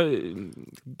 Så det var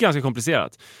ganska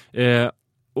komplicerat.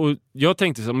 Och jag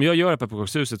tänkte så om jag gör det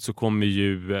pepparkakshuset så kommer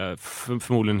ju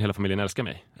förmodligen hela familjen älska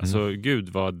mig. Alltså gud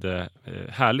vad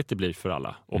härligt det blir för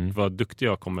alla. Och vad duktig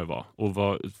jag kommer vara. Och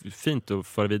vad fint att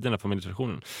föra vidare den här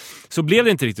familjetraditionen. Så blev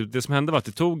det inte riktigt. Det som hände var att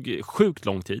det tog sjukt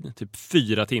lång tid. Typ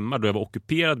 4 timmar då jag var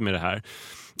ockuperad med det här.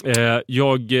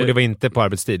 Och det var inte på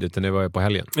arbetstid utan det var på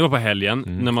helgen? Det var på helgen.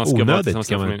 När man ska onödigt vara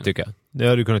kan man tycka. Det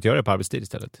hade du kunnat göra på arbetstid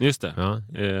istället. Just det. Ja.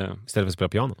 Istället för att spela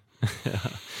piano.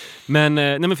 Men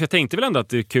för jag tänkte väl ändå att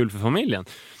det är kul för familjen.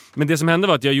 Men det som hände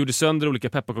var att jag gjorde sönder olika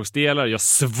pepparkaksdelar. Jag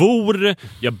svor,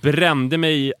 jag brände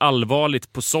mig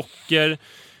allvarligt på socker.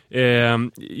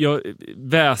 Jag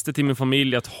väste till min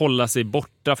familj att hålla sig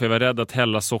borta för jag var rädd att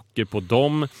hälla socker på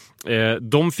dem.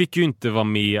 De fick ju inte vara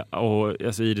med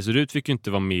alltså Iris och Rut fick ju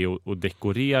inte vara med och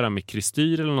dekorera med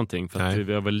kristyr eller någonting för att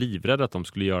jag var livrädd att de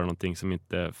skulle göra någonting som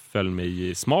inte föll mig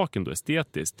i smaken då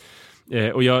estetiskt.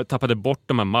 Och jag tappade bort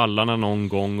de här mallarna någon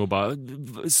gång och bara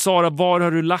Sara, var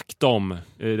har du lagt dem?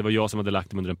 Det var jag som hade lagt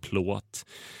dem under en plåt.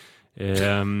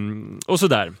 Och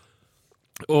sådär.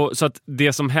 Och så att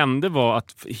det som hände var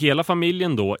att hela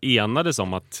familjen då enades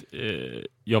om att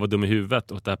jag var dum i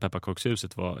huvudet och att det här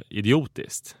pepparkakshuset var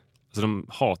idiotiskt. Så de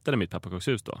hatade mitt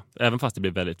pepparkakshus då, även fast det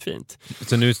blev väldigt fint.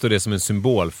 Så nu står det som en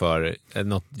symbol för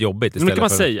något jobbigt istället? Det kan man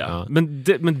säga. Ja.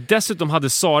 Men dessutom hade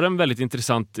Sara en väldigt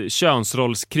intressant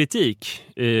könsrollskritik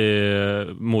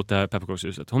mot det här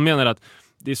pepparkakshuset. Hon menar att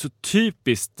det är så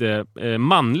typiskt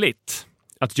manligt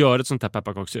att göra ett sånt här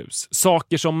pepparkakshus.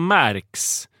 Saker som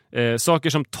märks. Saker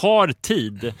som tar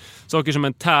tid, saker som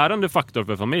en tärande faktor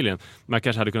för familjen. Man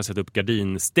kanske hade kunnat sätta upp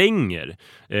gardinstänger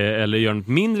eller göra något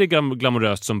mindre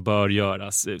glamoröst som bör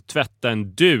göras. Tvätta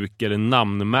en duk eller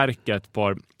namnmärka ett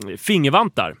par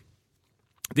fingervantar.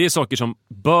 Det är saker som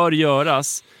bör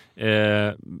göras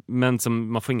men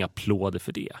som man får inga applåder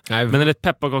för det. Nej. Men ett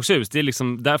pepparkakshus, det är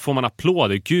liksom, där får man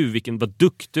applåder. Gud, vad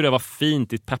duktig du är, vad fint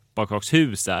ditt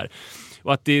pepparkakshus är.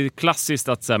 Och att det är klassiskt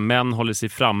att så här, män håller sig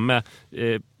framme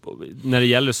när det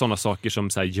gäller sådana saker som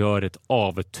så här, gör ett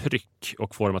avtryck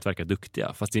och får dem att verka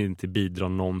duktiga, fast det inte bidrar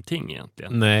någonting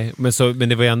egentligen. Nej, men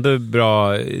det var ändå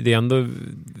bra. Det är ändå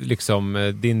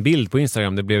liksom din bild på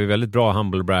Instagram, det blev ju väldigt bra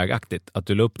humble brag-aktigt. Att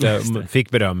du la upp det, fick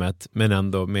berömmet, men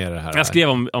ändå med det här. Jag skrev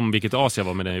om vilket as jag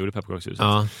var med när jag gjorde pepparkakshuset.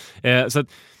 Ja. Så att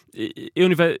i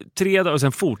ungefär 3 dagar, och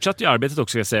sen fortsatte jag arbetet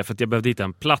också, ska jag säga, för att jag behövde hitta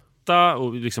en platta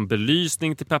och liksom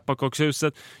belysning till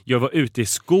pepparkakshuset. Jag var ute i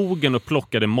skogen och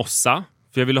plockade mossa.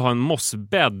 För jag ville ha en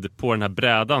mossbädd på den här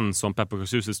brädan som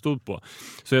pepparkakshuset stod på.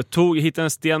 Så jag hittade en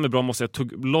sten med bra mossa. Jag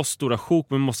tog loss stora sjok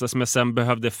med mossa som jag sen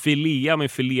behövde filea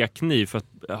med filékniv för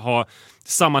att ha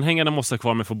sammanhängande mossa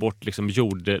kvar med att få bort liksom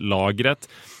jordlagret.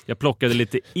 Jag plockade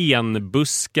lite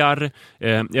enbuskar.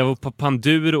 Jag var på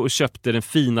Panduro och köpte den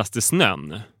finaste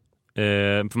snön.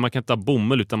 För man kan inte ha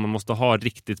bomull utan man måste ha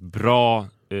riktigt bra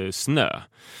snö.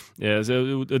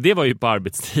 Så det var ju på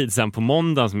arbetstid sen på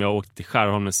måndagen som jag åkte till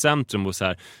Skärholmens centrum och så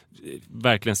här,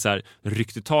 verkligen så här,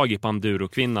 ryckte tag i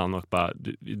Panduro-kvinnan och bara,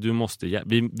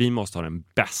 vi måste ha den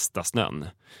bästa snön.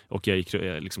 Och jag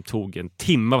liksom tog en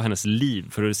timme av hennes liv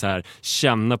för att så här,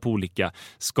 känna på olika,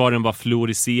 ska den vara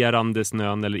fluoriserande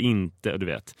snön eller inte, du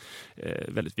vet.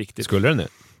 Väldigt viktigt. Skulle den det?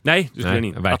 Nej, du skulle den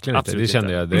inte. Verkligen inte. Det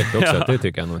kände jag direkt också att det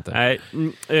tycker jag nog inte.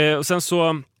 Nej, och sen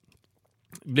så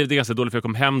blev det ganska dåligt för jag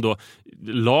kom hem då.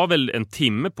 La väl en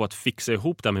timme på att fixa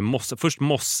ihop det här med mossa. Först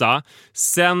mossa,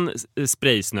 sen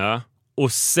spraysnö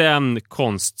och sen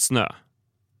konstsnö.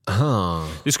 Aha.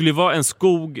 Det skulle ju vara en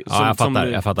skog som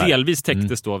delvis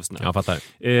täcktes då av snö. Jag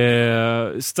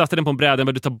fattar. Satte den på en bräda,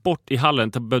 började ta bort i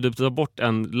hallen, började ta bort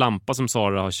en lampa som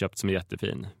Sara har köpt som är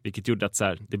jättefin. Vilket gjorde att så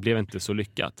här, det blev inte så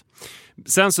lyckat.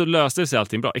 Sen så löste det sig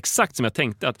allting bra. Exakt som jag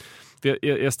tänkte. Att,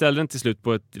 jag ställde den till slut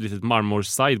på ett litet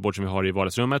marmor-sideboard som vi har i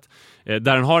vardagsrummet. Där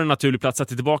den har en naturlig plats.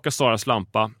 Satte tillbaka Saras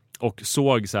lampa och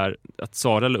såg så här, att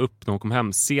Sara la upp när hon kom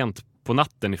hem sent på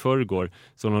natten i förrgår,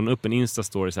 så hon upp en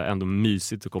Insta-story så här, ändå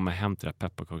mysigt att komma hem till det här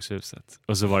pepparkakshuset.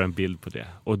 Och så var det en bild på det.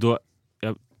 Och då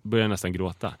jag började nästan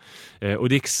gråta. Och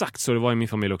det är exakt så det var i min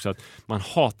familj också, att man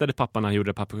hatade pappa när han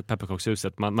gjorde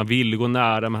pepparkakshuset. Man ville gå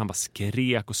nära, men han bara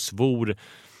skrek och svor.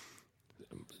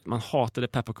 Man hatade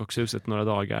pepparkakshuset några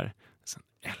dagar. Sen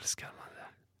älskade man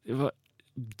det. Det var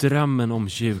drömmen om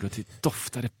jul och det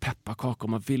doftade pepparkakor.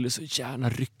 Man ville så gärna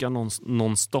rycka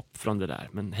non-stop från det där,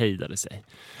 men hejdade sig.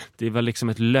 Det var liksom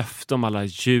ett löfte om alla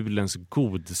julens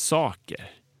godsaker.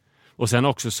 Och sen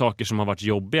också saker som har varit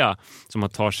jobbiga, som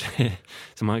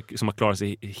har klarat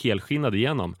sig helskinnade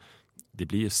igenom. Det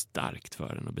blir ju starkt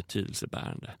för en och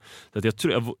betydelsebärande. Så att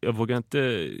jag vågar inte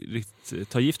riktigt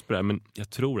ta gift på det här, men jag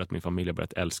tror att min familj har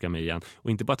börjat älska mig igen.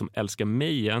 Och inte bara att de älskar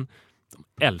mig igen,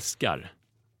 de älskar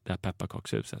det här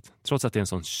pepparkakshuset. Trots att det är en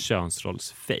sån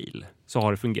könsrollsfail så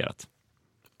har det fungerat.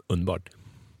 Underbart.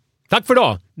 Tack för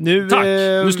idag! Tack!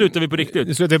 Nu slutar vi på riktigt.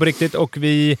 Nu slutar vi på riktigt och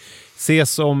vi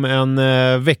ses om en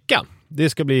vecka. Det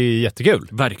ska bli jättekul.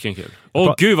 Verkligen kul.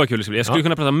 Gud vad kul det ska bli. Jag skulle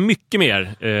kunna prata mycket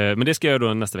mer, men det ska jag göra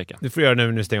då nästa vecka. Du får göra nu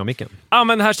när du stänger av micken.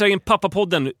 Men hashtaggen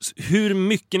pappapodden hur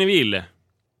mycket ni vill.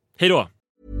 Hej då!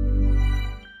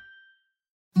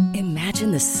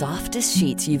 Imagine the softest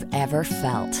sheets you've ever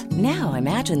felt. Now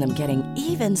imagine them getting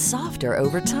even softer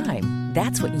over time.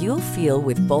 That's what you'll feel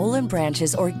with Boll &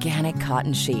 Branch's organic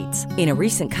cotton sheets. In a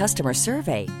recent customer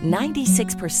survey,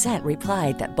 96%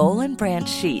 replied that Boll & Branch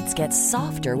sheets get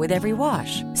softer with every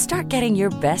wash. Start getting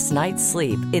your best night's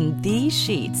sleep in these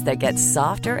sheets that get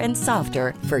softer and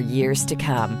softer for years to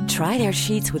come. Try their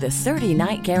sheets with a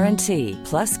 30-night guarantee.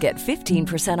 Plus, get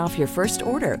 15% off your first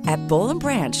order at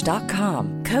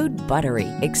bollandbranch.com. Code BUTTERY.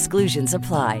 Exclusions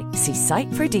apply. See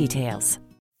site for details.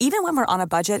 Even when we're on a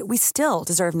budget, we still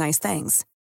deserve nice things.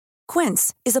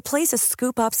 Quince is a place to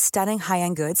scoop up stunning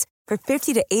high-end goods for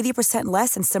 50 to 80%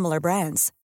 less than similar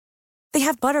brands. They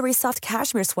have buttery soft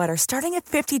cashmere sweaters starting at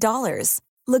 $50,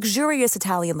 luxurious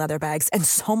Italian leather bags, and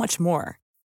so much more.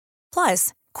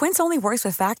 Plus, Quince only works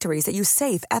with factories that use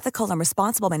safe, ethical, and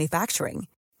responsible manufacturing.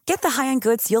 Get the high-end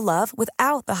goods you'll love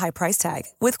without the high price tag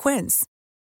with Quince.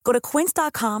 Go to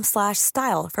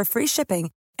quince.com/style for free shipping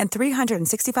and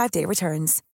 365-day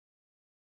returns.